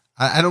that.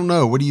 I don't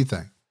know. What do you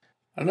think?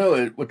 I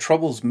know what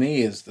troubles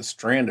me is the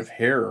strand of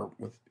hair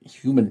with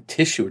human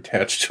tissue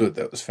attached to it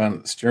that was found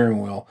at the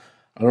steering wheel.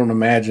 I don't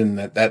imagine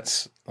that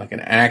that's like an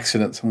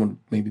accident. Someone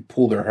maybe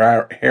pulled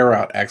their hair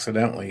out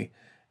accidentally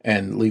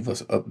and leave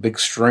us a big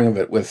string of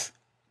it with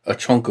a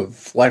chunk of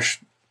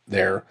flesh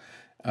there.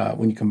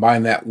 When you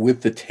combine that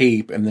with the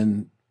tape and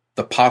then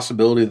the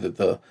possibility that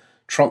the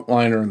trunk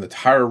liner and the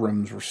tire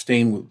rims were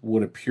stained with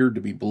what appeared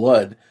to be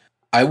blood,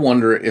 I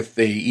wonder if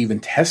they even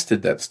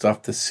tested that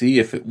stuff to see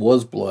if it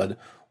was blood,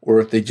 or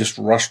if they just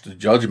rushed to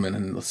judgment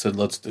and said,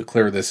 let's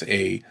declare this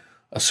a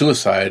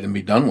suicide and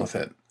be done with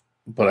it.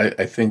 But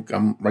I think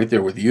I'm right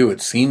there with you.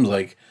 It seems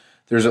like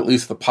there's at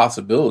least the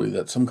possibility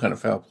that some kind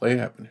of foul play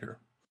happened here.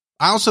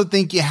 I also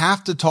think you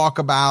have to talk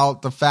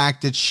about the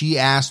fact that she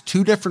asked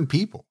 2 different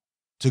people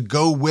to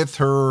go with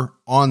her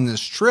on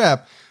this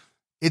trip.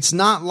 It's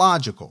not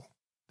logical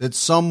that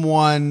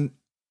someone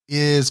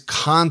is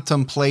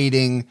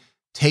contemplating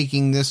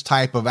taking this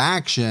type of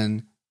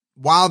action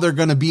while they're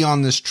going to be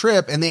on this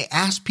trip, and they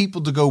ask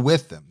people to go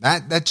with them.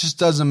 That just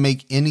doesn't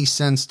make any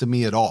sense to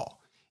me at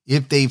all.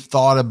 If they've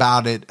thought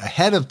about it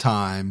ahead of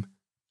time,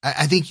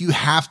 I think you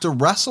have to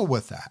wrestle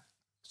with that.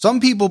 Some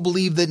people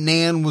believe that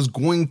Nan was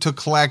going to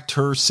collect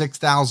her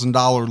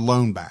 $6,000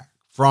 loan back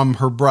from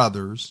her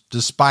brothers,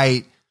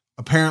 despite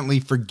apparently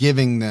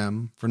forgiving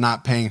them for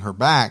not paying her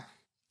back.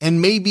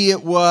 And maybe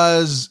it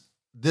was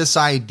this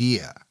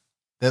idea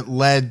that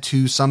led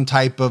to some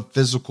type of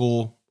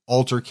physical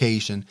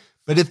altercation.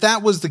 But if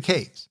that was the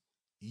case,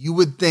 you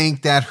would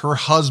think that her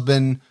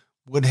husband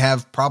would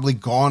have probably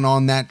gone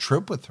on that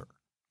trip with her.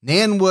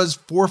 Nan was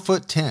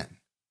 4'10",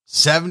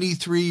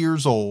 73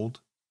 years old.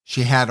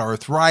 She had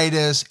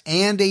arthritis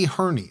and a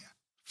hernia.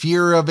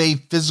 Fear of a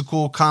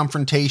physical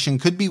confrontation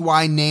could be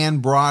why Nan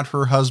brought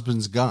her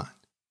husband's gun.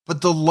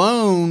 But the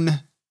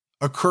loan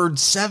occurred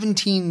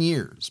 17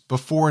 years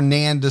before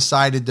Nan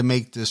decided to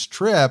make this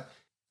trip.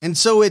 And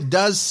so it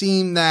does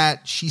seem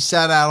that she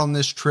set out on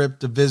this trip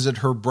to visit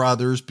her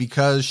brothers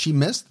because she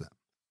missed them.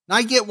 Now,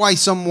 I get why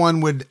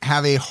someone would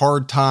have a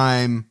hard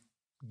time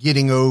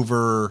getting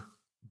over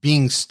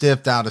being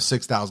stiffed out of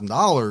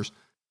 $6,000.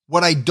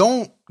 What I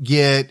don't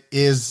get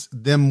is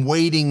them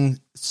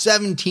waiting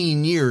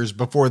 17 years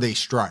before they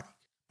strike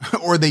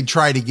or they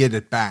try to get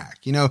it back.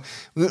 You know,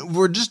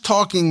 we're just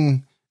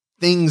talking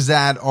things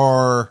that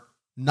are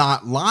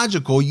not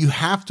logical. You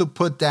have to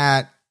put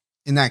that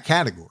in that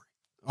category.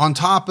 On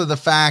top of the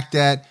fact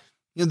that,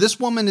 you know, this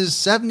woman is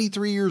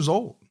 73 years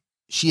old.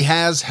 She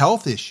has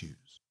health issues.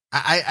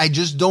 I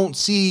just don't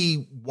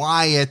see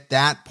why at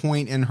that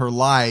point in her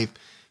life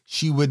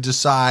she would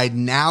decide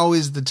now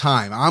is the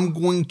time. I'm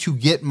going to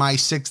get my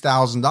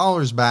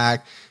 $6,000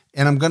 back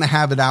and I'm going to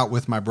have it out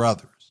with my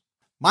brothers.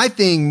 My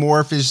thing,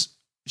 Morph, is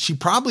she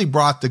probably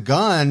brought the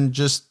gun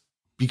just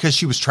because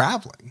she was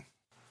traveling.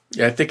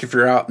 Yeah, I think if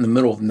you're out in the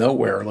middle of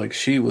nowhere, like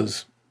she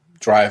was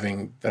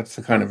driving, that's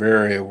the kind of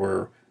area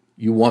where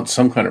you want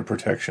some kind of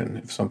protection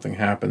if something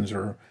happens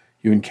or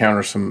you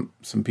encounter some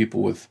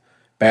people with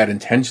bad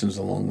intentions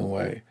along the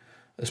way,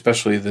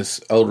 especially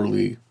this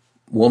elderly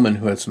woman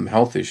who had some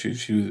health issues.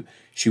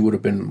 She would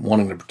have been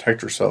wanting to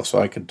protect herself, so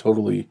I could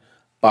totally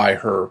buy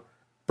her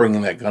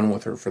bringing that gun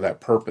with her for that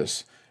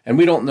purpose. And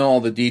we don't know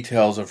all the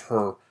details of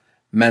her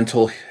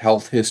mental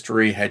health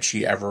history. Had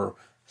she ever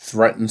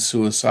threatened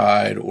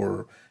suicide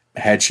or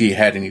had she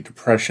had any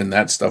depression?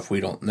 That stuff we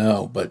don't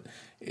know, but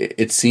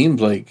it seemed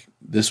like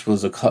this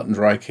was a cut and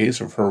dry case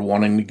of her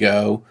wanting to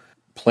go,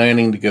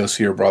 planning to go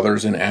see her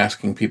brothers and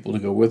asking people to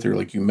go with her,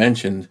 like you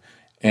mentioned,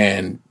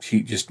 and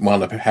she just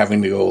wound up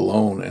having to go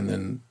alone, and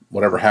then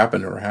whatever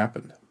happened to her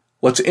happened.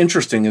 What's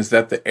interesting is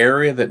that the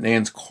area that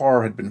Nan's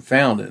car had been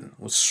found in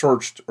was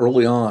searched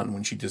early on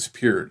when she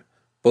disappeared,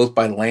 both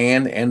by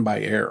land and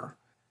by air.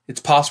 It's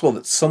possible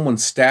that someone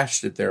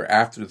stashed it there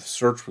after the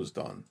search was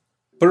done.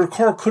 But her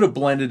car could have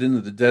blended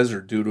into the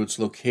desert due to its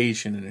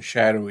location in a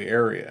shadowy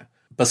area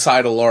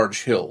beside a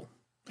large hill,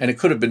 and it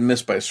could have been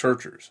missed by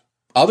searchers.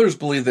 Others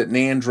believe that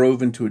Nan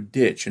drove into a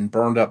ditch and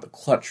burned out the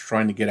clutch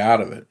trying to get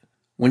out of it.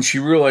 When she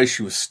realized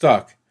she was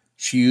stuck,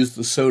 she used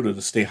the soda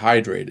to stay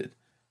hydrated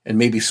and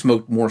maybe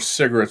smoked more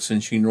cigarettes than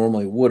she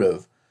normally would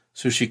have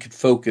so she could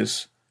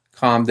focus,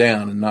 calm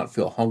down, and not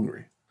feel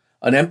hungry.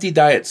 An empty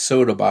diet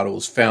soda bottle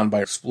was found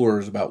by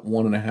explorers about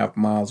 1.5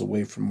 miles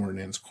away from where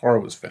Nan's car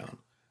was found,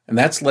 and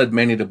that's led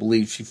many to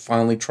believe she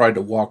finally tried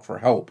to walk for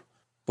help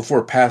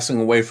before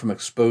passing away from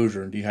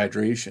exposure and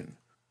dehydration.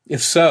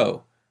 If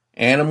so,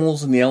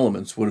 animals and the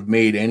elements would have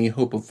made any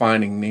hope of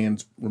finding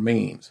Nan's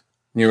remains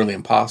nearly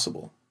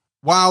impossible.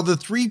 While the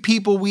 3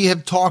 people we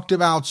have talked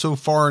about so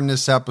far in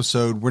this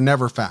episode were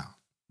never found,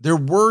 there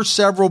were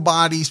several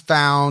bodies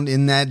found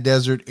in that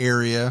desert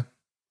area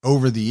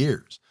over the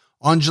years.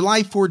 On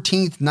July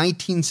 14th,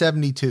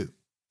 1972,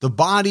 the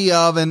body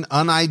of an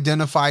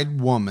unidentified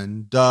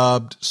woman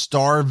dubbed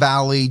Star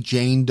Valley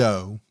Jane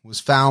Doe was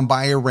found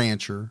by a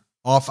rancher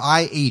off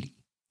I-80,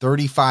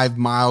 35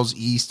 miles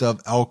east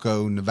of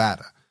Elko,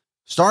 Nevada.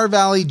 Star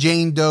Valley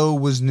Jane Doe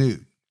was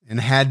nude and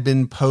had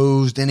been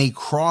posed in a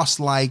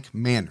cross-like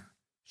manner.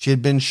 She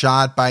had been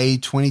shot by a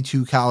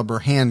 .22 caliber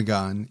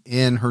handgun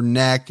in her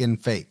neck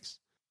and face.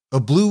 A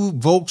blue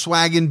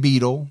Volkswagen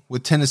Beetle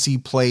with Tennessee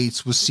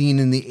plates was seen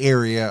in the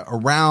area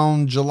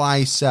around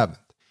July 7th.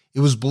 It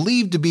was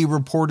believed to be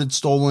reported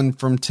stolen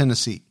from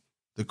Tennessee.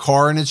 The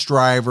car and its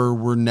driver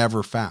were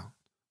never found.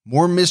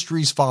 More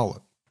mysteries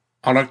followed.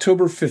 On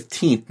October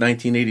 15th,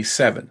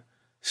 1987,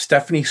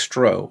 Stephanie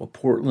Stroh, a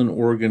Portland,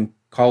 Oregon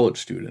college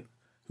student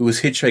who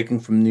was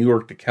hitchhiking from New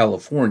York to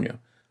California,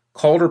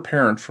 called her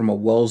parents from a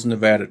Wells,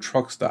 Nevada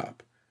truck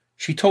stop.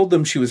 She told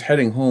them she was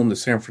heading home to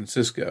San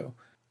Francisco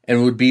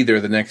and would be there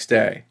the next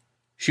day.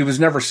 She was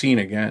never seen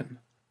again.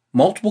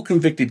 Multiple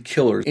convicted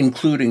killers,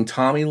 including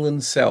Tommy Lynn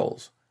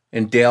Sells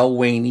and Dale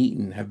Wayne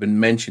Eaton, have been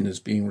mentioned as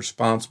being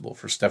responsible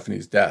for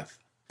Stephanie's death,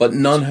 but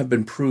none have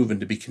been proven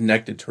to be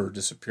connected to her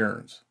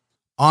disappearance.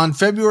 On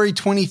February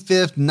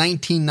 25th,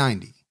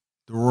 1990,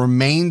 the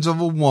remains of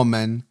a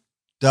woman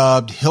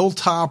dubbed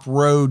Hilltop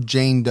Road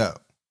Jane Doe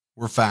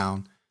were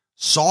found,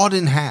 sawed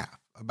in half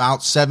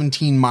about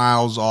 17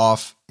 miles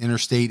off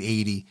Interstate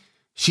 80.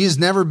 She has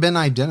never been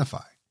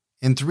identified.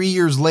 And 3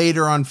 years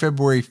later, on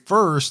February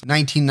 1st,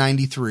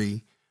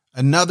 1993,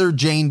 another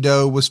Jane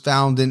Doe was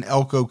found in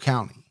Elko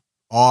County,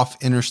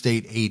 off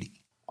Interstate 80.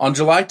 On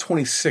July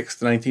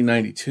 26,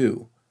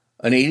 1992,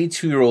 an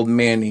 82-year-old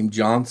man named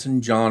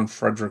Johnson John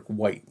Frederick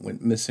White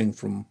went missing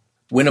from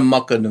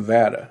Winnemucca,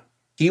 Nevada.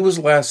 He was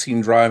last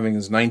seen driving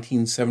his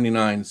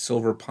 1979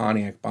 silver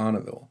Pontiac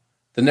Bonneville.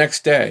 The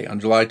next day, on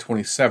July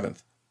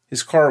 27th,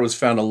 his car was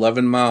found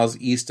 11 miles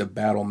east of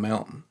Battle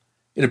Mountain.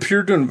 It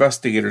appeared to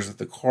investigators that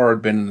the car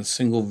had been in a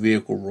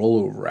single-vehicle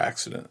rollover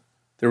accident.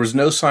 There was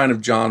no sign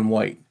of John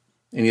White,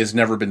 and he has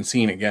never been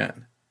seen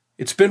again.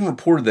 It's been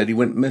reported that he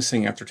went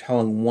missing after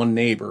telling one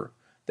neighbor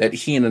that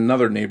he and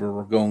another neighbor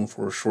were going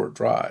for a short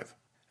drive,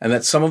 and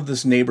that some of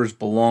this neighbor's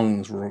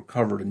belongings were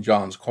recovered in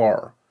John's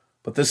car,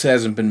 but this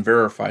hasn't been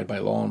verified by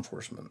law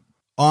enforcement.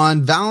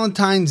 On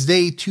Valentine's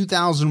Day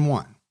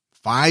 2001,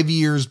 5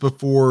 years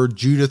before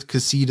Judith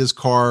Casita's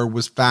car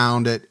was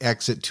found at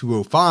exit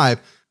 205,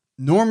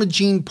 Norma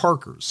Jean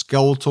Parker's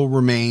skeletal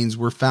remains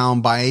were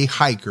found by a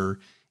hiker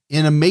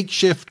in a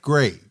makeshift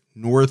grave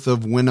north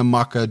of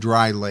Winnemucca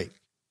Dry Lake.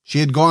 She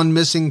had gone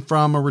missing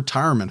from a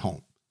retirement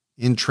home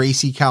in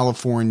Tracy,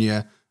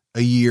 California,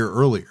 a year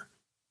earlier.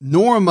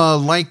 Norma,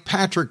 like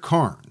Patrick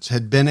Carnes,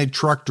 had been a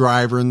truck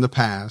driver in the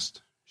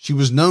past. She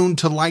was known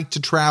to like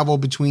to travel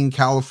between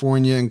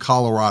California and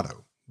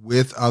Colorado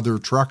with other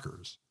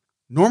truckers.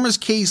 Norma's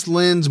case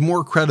lends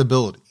more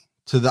credibility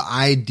to the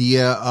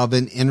idea of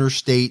an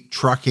interstate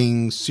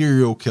trucking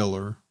serial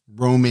killer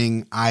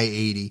roaming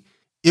I-80.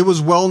 It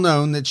was well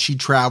known that she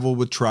traveled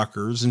with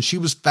truckers, and she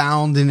was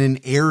found in an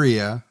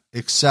area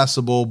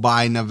accessible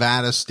by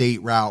Nevada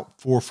State Route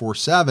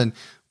 447,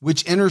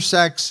 which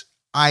intersects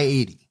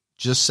I-80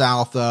 just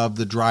south of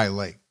the Dry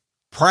Lake.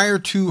 Prior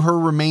to her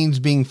remains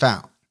being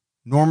found,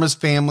 Norma's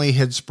family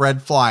had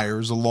spread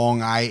flyers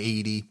along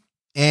I-80,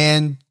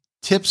 and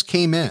tips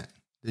came in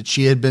that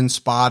she had been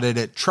spotted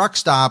at truck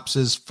stops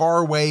as far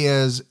away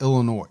as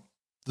Illinois.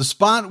 The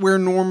spot where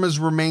Norma's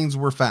remains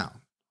were found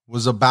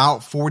was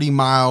about 40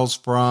 miles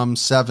from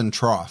Seven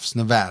Troughs,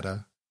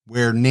 Nevada,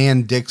 where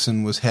Nan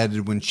Dixon was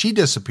headed when she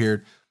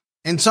disappeared.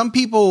 And some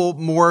people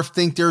more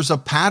think there's a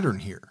pattern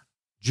here.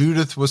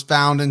 Judith was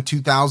found in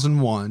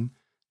 2001,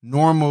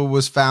 Norma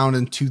was found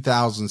in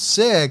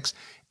 2006,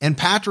 and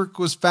Patrick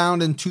was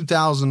found in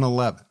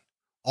 2011.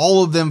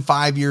 All of them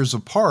 5 years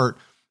apart.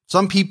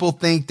 Some people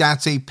think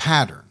that's a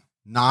pattern,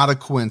 not a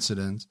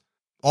coincidence.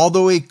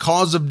 Although a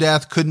cause of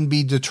death couldn't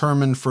be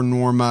determined for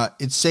Norma,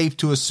 it's safe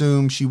to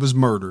assume she was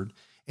murdered,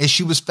 as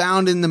she was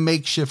found in the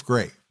makeshift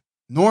grave.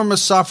 Norma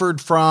suffered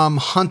from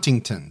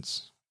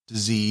Huntington's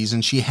disease,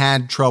 and she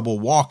had trouble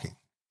walking.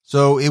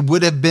 So it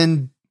would have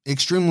been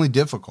extremely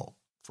difficult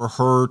for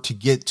her to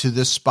get to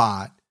this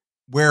spot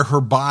where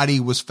her body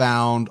was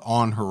found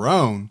on her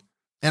own.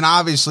 And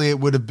obviously it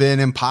would have been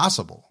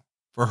impossible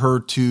for her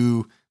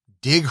to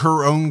dig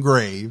her own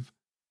grave,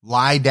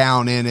 lie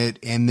down in it,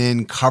 and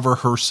then cover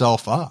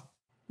herself up.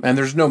 And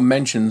there's no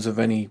mentions of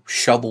any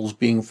shovels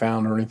being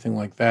found or anything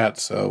like that,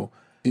 so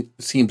it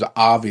seems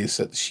obvious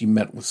that she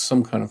met with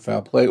some kind of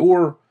foul play.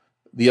 Or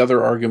the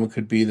other argument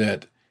could be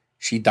that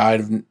she died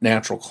of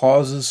natural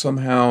causes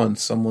somehow, and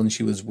someone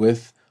she was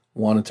with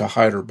wanted to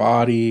hide her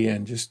body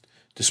and just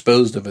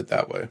disposed of it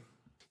that way.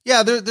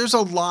 Yeah, there's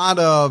a lot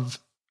of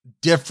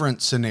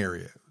different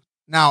scenarios.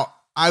 Now,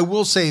 I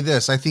will say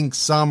this. I think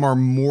some are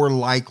more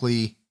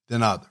likely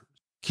than others.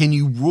 Can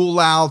you rule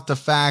out the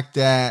fact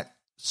that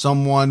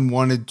someone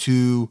wanted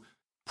to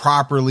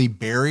properly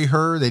bury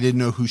her? They didn't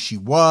know who she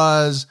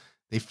was.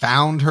 They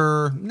found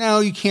her. No,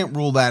 you can't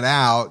rule that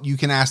out. You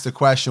can ask the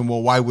question,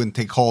 well, why wouldn't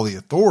they call the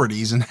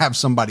authorities and have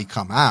somebody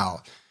come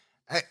out?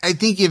 I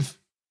think if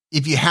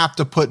you have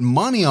to put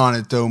money on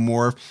it, though,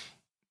 more,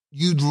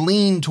 you'd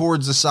lean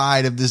towards the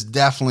side of this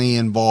definitely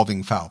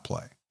involving foul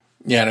play.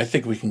 Yeah, and I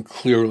think we can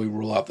clearly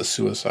rule out the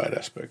suicide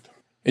aspect.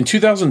 In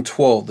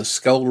 2012, the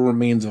skeletal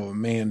remains of a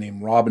man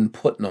named Robin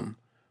Putnam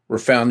were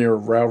found near a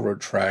railroad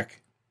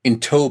track in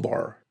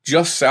Tobar,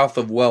 just south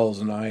of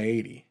Wells and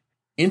I-80.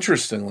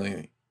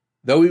 Interestingly,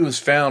 though he was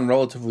found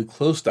relatively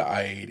close to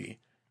I-80,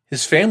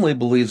 his family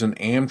believes an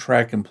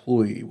Amtrak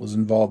employee was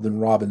involved in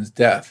Robin's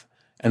death,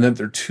 and that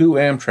there are two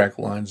Amtrak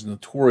lines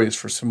notorious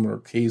for similar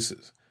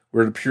cases,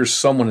 where it appears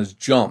someone has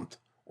jumped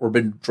or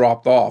been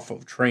dropped off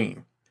of a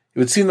train. It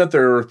would seem that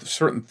there are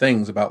certain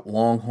things about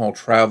long-haul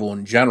travel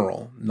in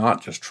general,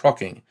 not just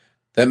trucking,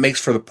 that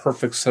makes for the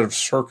perfect set of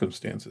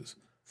circumstances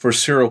for a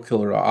serial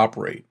killer to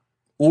operate,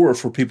 or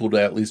for people to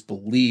at least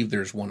believe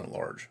there's one at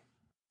large.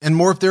 And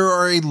more, if there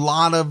are a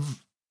lot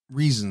of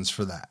reasons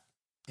for that.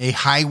 A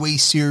highway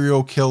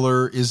serial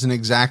killer isn't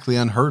exactly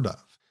unheard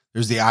of.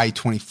 There's the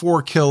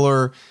I-24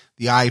 killer,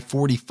 the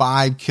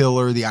I-45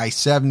 killer, the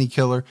I-70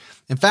 killer.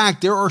 In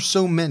fact, there are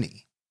so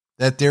many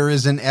that there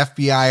is an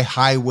FBI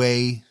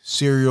highway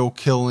serial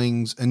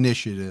killings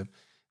initiative.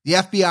 The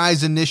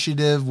FBI's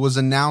initiative was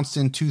announced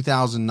in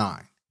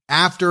 2009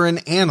 after an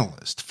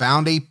analyst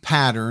found a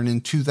pattern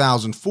in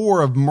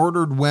 2004 of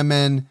murdered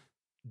women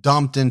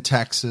dumped in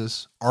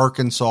Texas,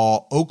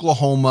 Arkansas,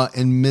 Oklahoma,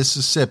 and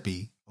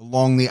Mississippi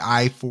along the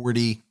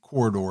I-40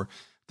 corridor.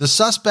 The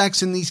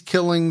suspects in these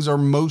killings are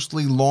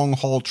mostly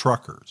long-haul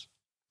truckers.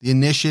 The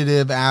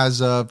initiative,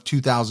 as of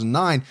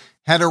 2009,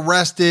 had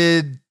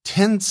arrested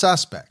 10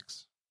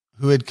 suspects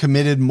who had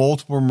committed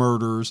multiple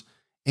murders,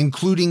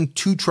 including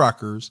 2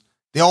 truckers.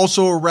 They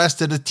also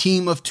arrested a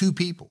team of 2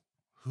 people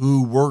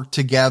who worked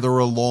together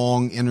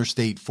along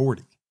Interstate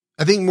 40.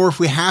 I think, Murph,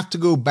 we have to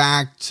go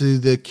back to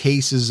the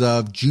cases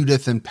of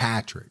Judith and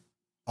Patrick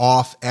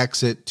off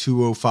exit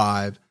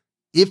 205.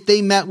 If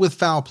they met with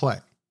foul play,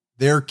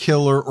 their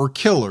killer or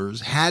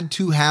killers had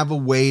to have a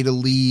way to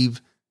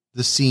leave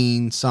the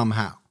scene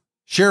somehow.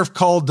 Sheriff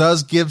Cull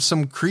does give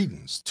some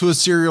credence to a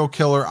serial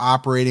killer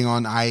operating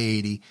on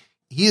I-80.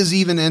 He is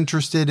even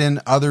interested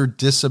in other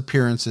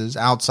disappearances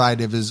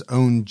outside of his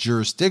own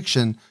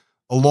jurisdiction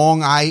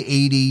along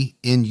I-80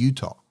 in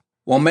Utah.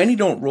 While many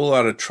don't rule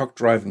out a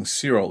truck-driving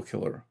serial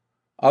killer,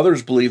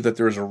 others believe that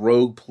there is a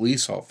rogue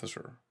police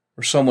officer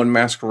or someone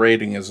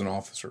masquerading as an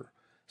officer,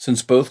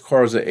 since both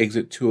cars at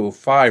exit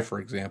 205, for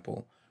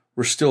example,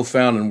 were still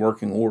found in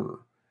working order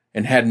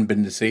and hadn't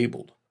been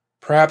disabled.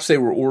 Perhaps they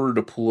were ordered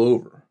to pull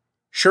over.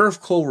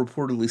 Sheriff Cole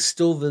reportedly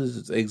still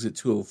visits exit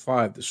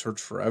 205 to search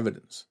for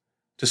evidence.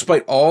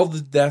 Despite all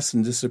the deaths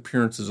and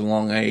disappearances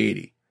along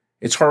I-80,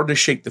 it's hard to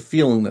shake the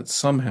feeling that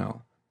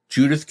somehow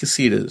Judith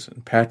Casitas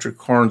and Patrick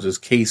Carnes'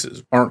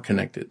 cases aren't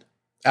connected.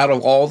 Out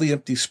of all the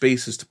empty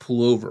spaces to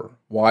pull over,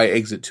 why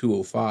exit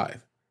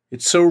 205?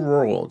 It's so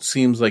rural, it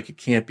seems like it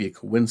can't be a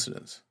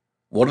coincidence.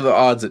 What are the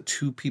odds that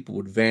 2 people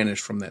would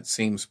vanish from that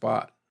same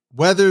spot?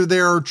 Whether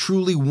there are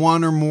truly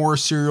 1 or more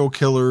serial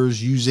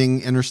killers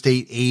using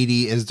Interstate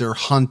 80 as their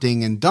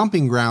hunting and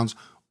dumping grounds,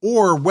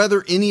 or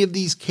whether any of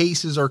these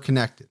cases are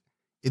connected,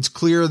 it's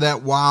clear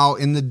that while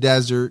in the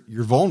desert,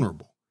 you're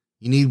vulnerable.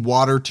 You need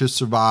water to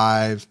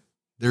survive.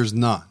 There's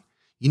none.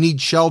 You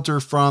need shelter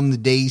from the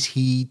day's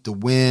heat, the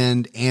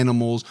wind,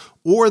 animals,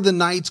 or the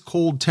night's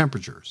cold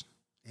temperatures.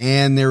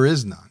 And there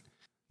is none.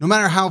 No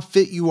matter how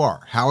fit you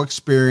are, how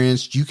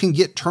experienced, you can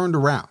get turned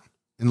around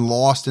and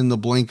lost in the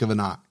blink of an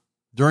eye.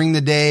 During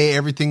the day,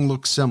 everything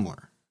looks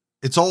similar.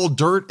 It's all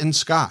dirt and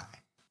sky.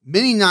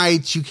 Many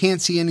nights, you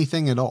can't see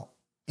anything at all.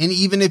 And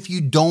even if you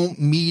don't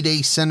meet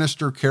a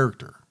sinister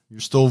character, you're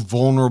still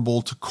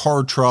vulnerable to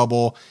car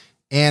trouble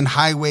and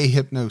highway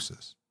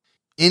hypnosis.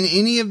 In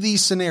any of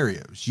these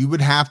scenarios, you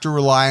would have to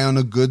rely on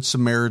a good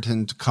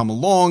Samaritan to come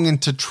along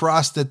and to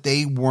trust that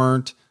they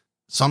weren't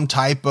some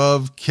type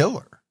of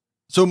killer.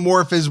 So,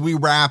 Morph, as we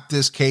wrap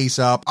this case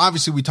up,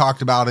 obviously we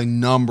talked about a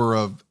number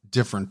of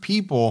different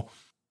people.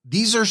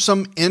 These are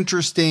some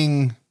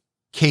interesting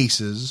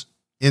cases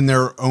in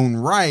their own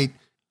right.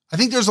 I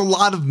think there's a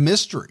lot of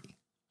mystery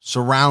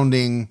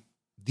surrounding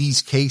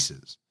these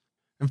cases.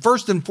 And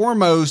first and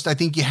foremost, I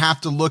think you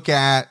have to look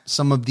at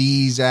some of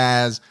these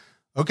as,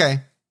 okay,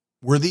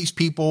 were these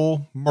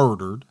people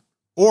murdered,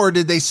 or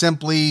did they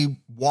simply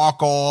walk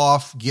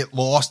off, get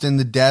lost in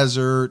the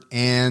desert,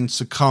 and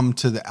succumb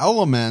to the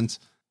elements?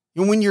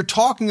 And when you're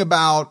talking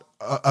about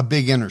a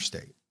big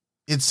interstate,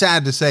 it's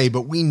sad to say,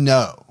 but we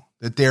know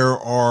that there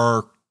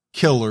are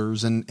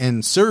killers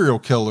and serial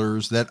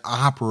killers that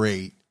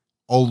operate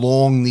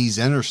along these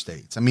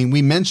interstates. I mean,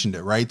 we mentioned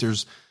it, right?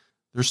 There's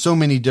so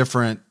many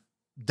different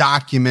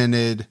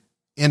documented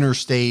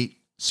interstate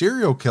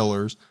serial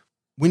killers.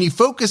 When you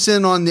focus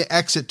in on the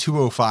exit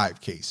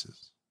 205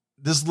 cases,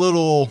 this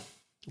little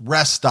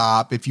rest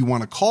stop, if you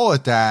want to call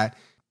it that,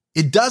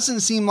 it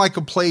doesn't seem like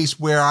a place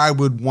where I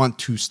would want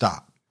to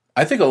stop.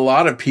 I think a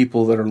lot of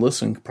people that are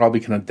listening probably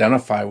can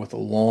identify with a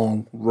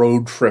long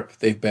road trip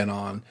they've been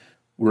on,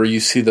 where you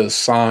see those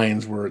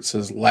signs where it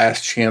says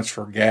last chance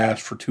for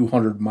gas for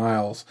 200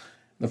 miles.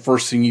 The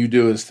first thing you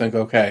do is think,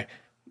 okay,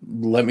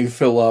 let me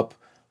fill up.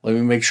 Let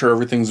me make sure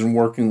everything's in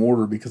working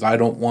order because I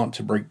don't want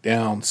to break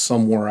down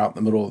somewhere out in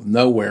the middle of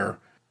nowhere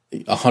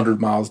 100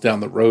 miles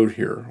down the road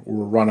here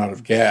or run out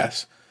of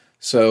gas.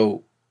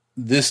 So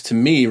this to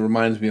me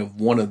reminds me of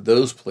one of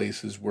those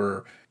places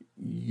where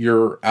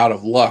you're out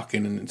of luck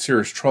and in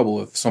serious trouble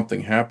if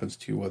something happens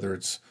to you, whether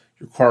it's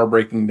your car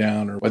breaking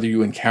down or whether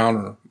you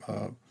encounter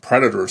a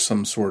predator of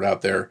some sort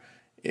out there.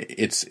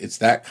 It's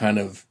that kind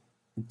of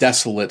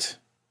desolate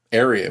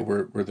area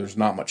where there's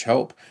not much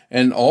help.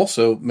 And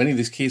also, many of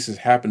these cases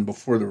happened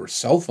before there were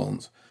cell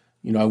phones.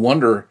 You know, I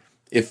wonder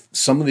if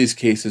some of these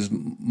cases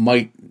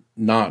might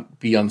not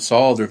be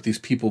unsolved or if these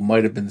people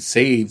might have been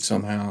saved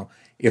somehow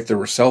if there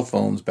were cell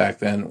phones back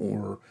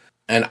then.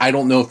 And I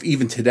don't know if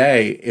even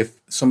today,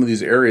 if some of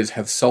these areas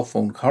have cell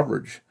phone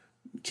coverage.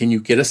 Can you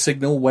get a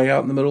signal way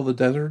out in the middle of the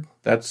desert?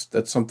 That's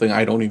something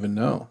I don't even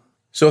know.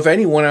 So if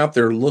anyone out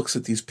there looks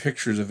at these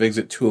pictures of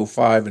exit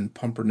 205 in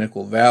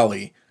Pumpernickel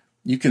Valley,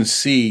 you can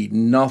see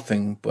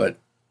nothing but,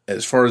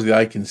 as far as the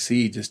eye can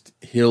see, just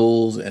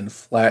hills and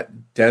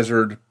flat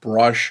desert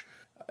brush.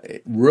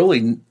 It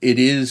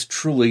is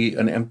truly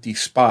an empty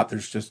spot.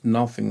 There's just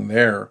nothing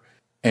there.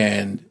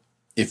 And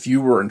if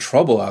you were in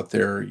trouble out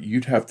there,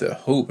 you'd have to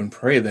hope and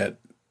pray that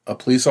a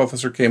police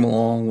officer came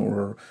along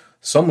or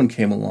someone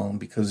came along,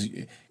 because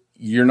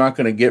you're not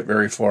going to get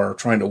very far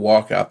trying to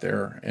walk out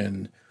there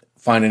and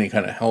find any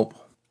kind of help.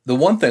 The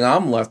one thing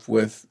I'm left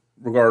with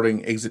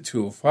regarding Exit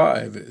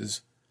 205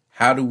 is,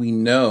 how do we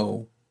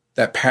know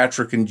that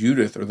Patrick and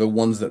Judith are the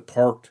ones that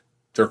parked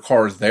their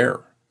cars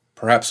there?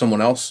 Perhaps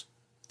someone else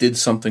did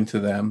something to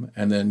them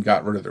and then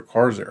got rid of their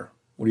cars there.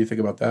 What do you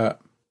think about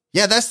that?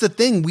 Yeah, that's the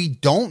thing. We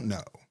don't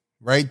know,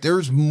 right?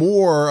 There's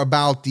more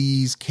about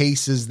these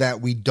cases that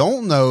we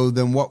don't know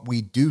than what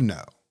we do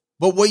know.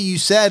 But what you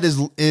said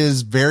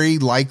is very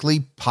likely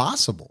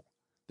possible.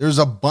 There's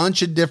a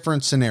bunch of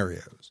different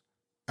scenarios.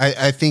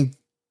 I think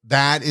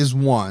that is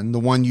one, the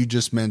one you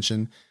just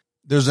mentioned.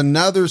 There's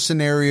another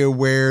scenario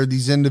where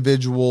these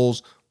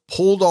individuals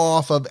pulled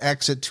off of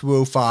Exit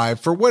 205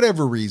 for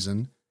whatever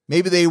reason.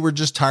 Maybe they were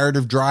just tired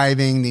of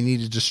driving. They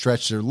needed to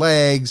stretch their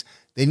legs.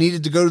 They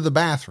needed to go to the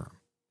bathroom,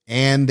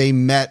 and they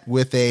met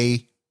with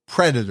a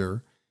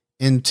predator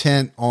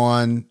intent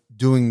on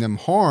doing them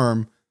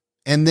harm.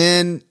 And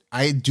then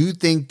I do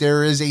think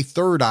there is a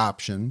third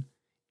option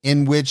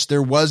in which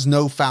there was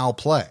no foul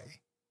play.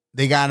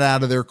 They got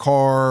out of their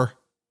car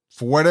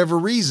for whatever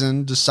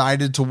reason,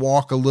 decided to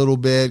walk a little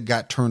bit,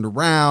 got turned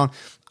around.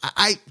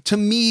 To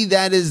me,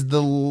 that is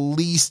the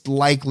least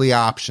likely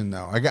option,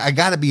 though. I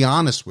got to be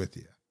honest with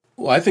you.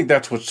 Well, I think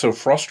that's what's so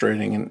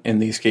frustrating in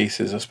these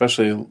cases,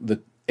 especially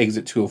the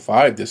Exit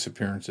 205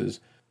 disappearances.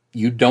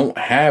 You don't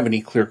have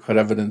any clear-cut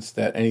evidence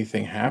that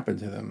anything happened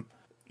to them.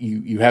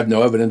 You have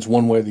no evidence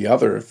one way or the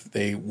other if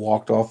they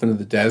walked off into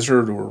the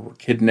desert or were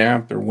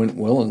kidnapped or went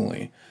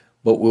willingly.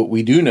 But what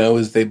we do know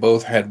is they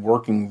both had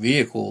working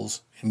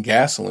vehicles and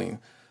gasoline.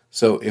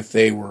 So if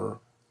they were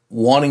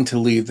wanting to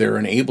leave there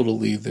and able to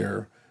leave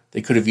there,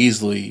 they could have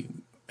easily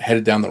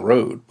headed down the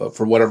road. But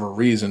for whatever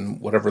reason,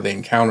 whatever they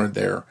encountered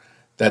there,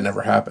 that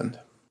never happened.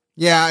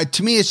 Yeah,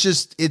 to me,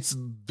 it's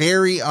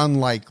very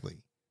unlikely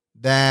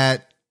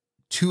that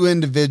two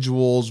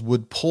individuals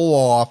would pull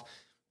off,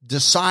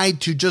 decide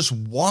to just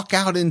walk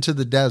out into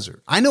the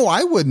desert. I know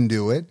I wouldn't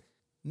do it.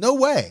 No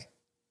way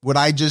would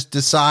I just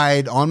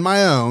decide on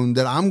my own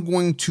that I'm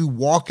going to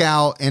walk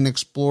out and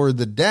explore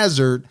the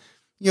desert.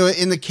 You know,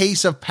 in the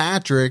case of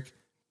Patrick,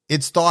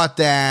 it's thought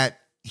that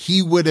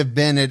he would have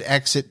been at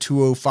Exit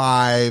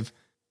 205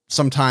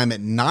 sometime at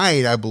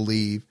night, I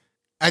believe.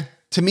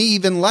 To me,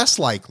 even less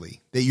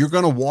likely that you're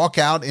going to walk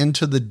out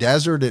into the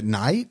desert at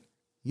night.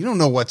 You don't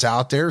know what's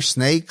out there,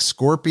 snakes,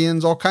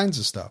 scorpions, all kinds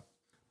of stuff.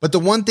 But the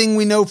one thing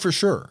we know for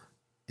sure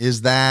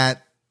is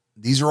that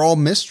these are all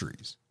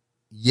mysteries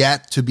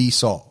yet to be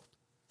solved.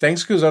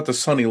 Thanks goes out to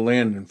Sonny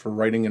Landon for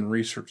writing and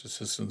research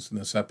assistance in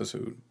this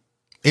episode.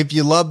 If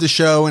you love the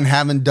show and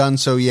haven't done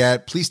so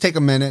yet, please take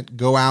a minute,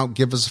 go out,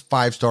 give us a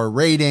 5-star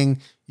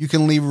rating. You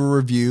can leave a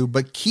review,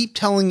 but keep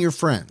telling your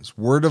friends.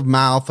 Word of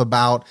mouth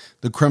about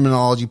the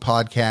Criminology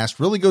Podcast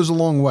really goes a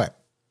long way.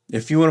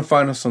 If you want to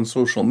find us on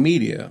social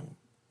media,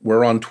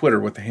 we're on Twitter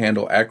with the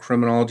handle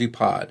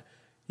 @CriminologyPod.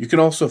 You can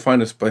also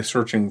find us by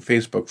searching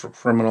Facebook for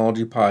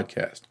Criminology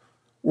Podcast,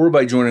 or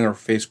by joining our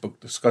Facebook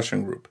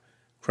discussion group,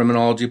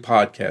 Criminology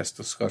Podcast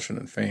Discussion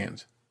and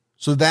Fans.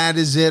 So that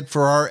is it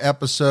for our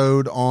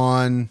episode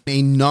on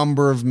a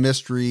number of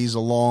mysteries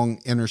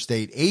along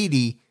Interstate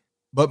 80.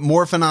 But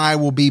Morph and I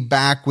will be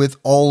back with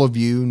all of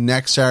you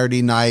next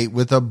Saturday night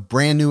with a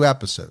brand new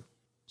episode.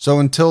 So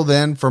until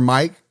then, for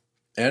Mike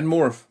and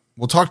Morph,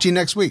 we'll talk to you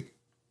next week.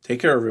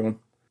 Take care, everyone.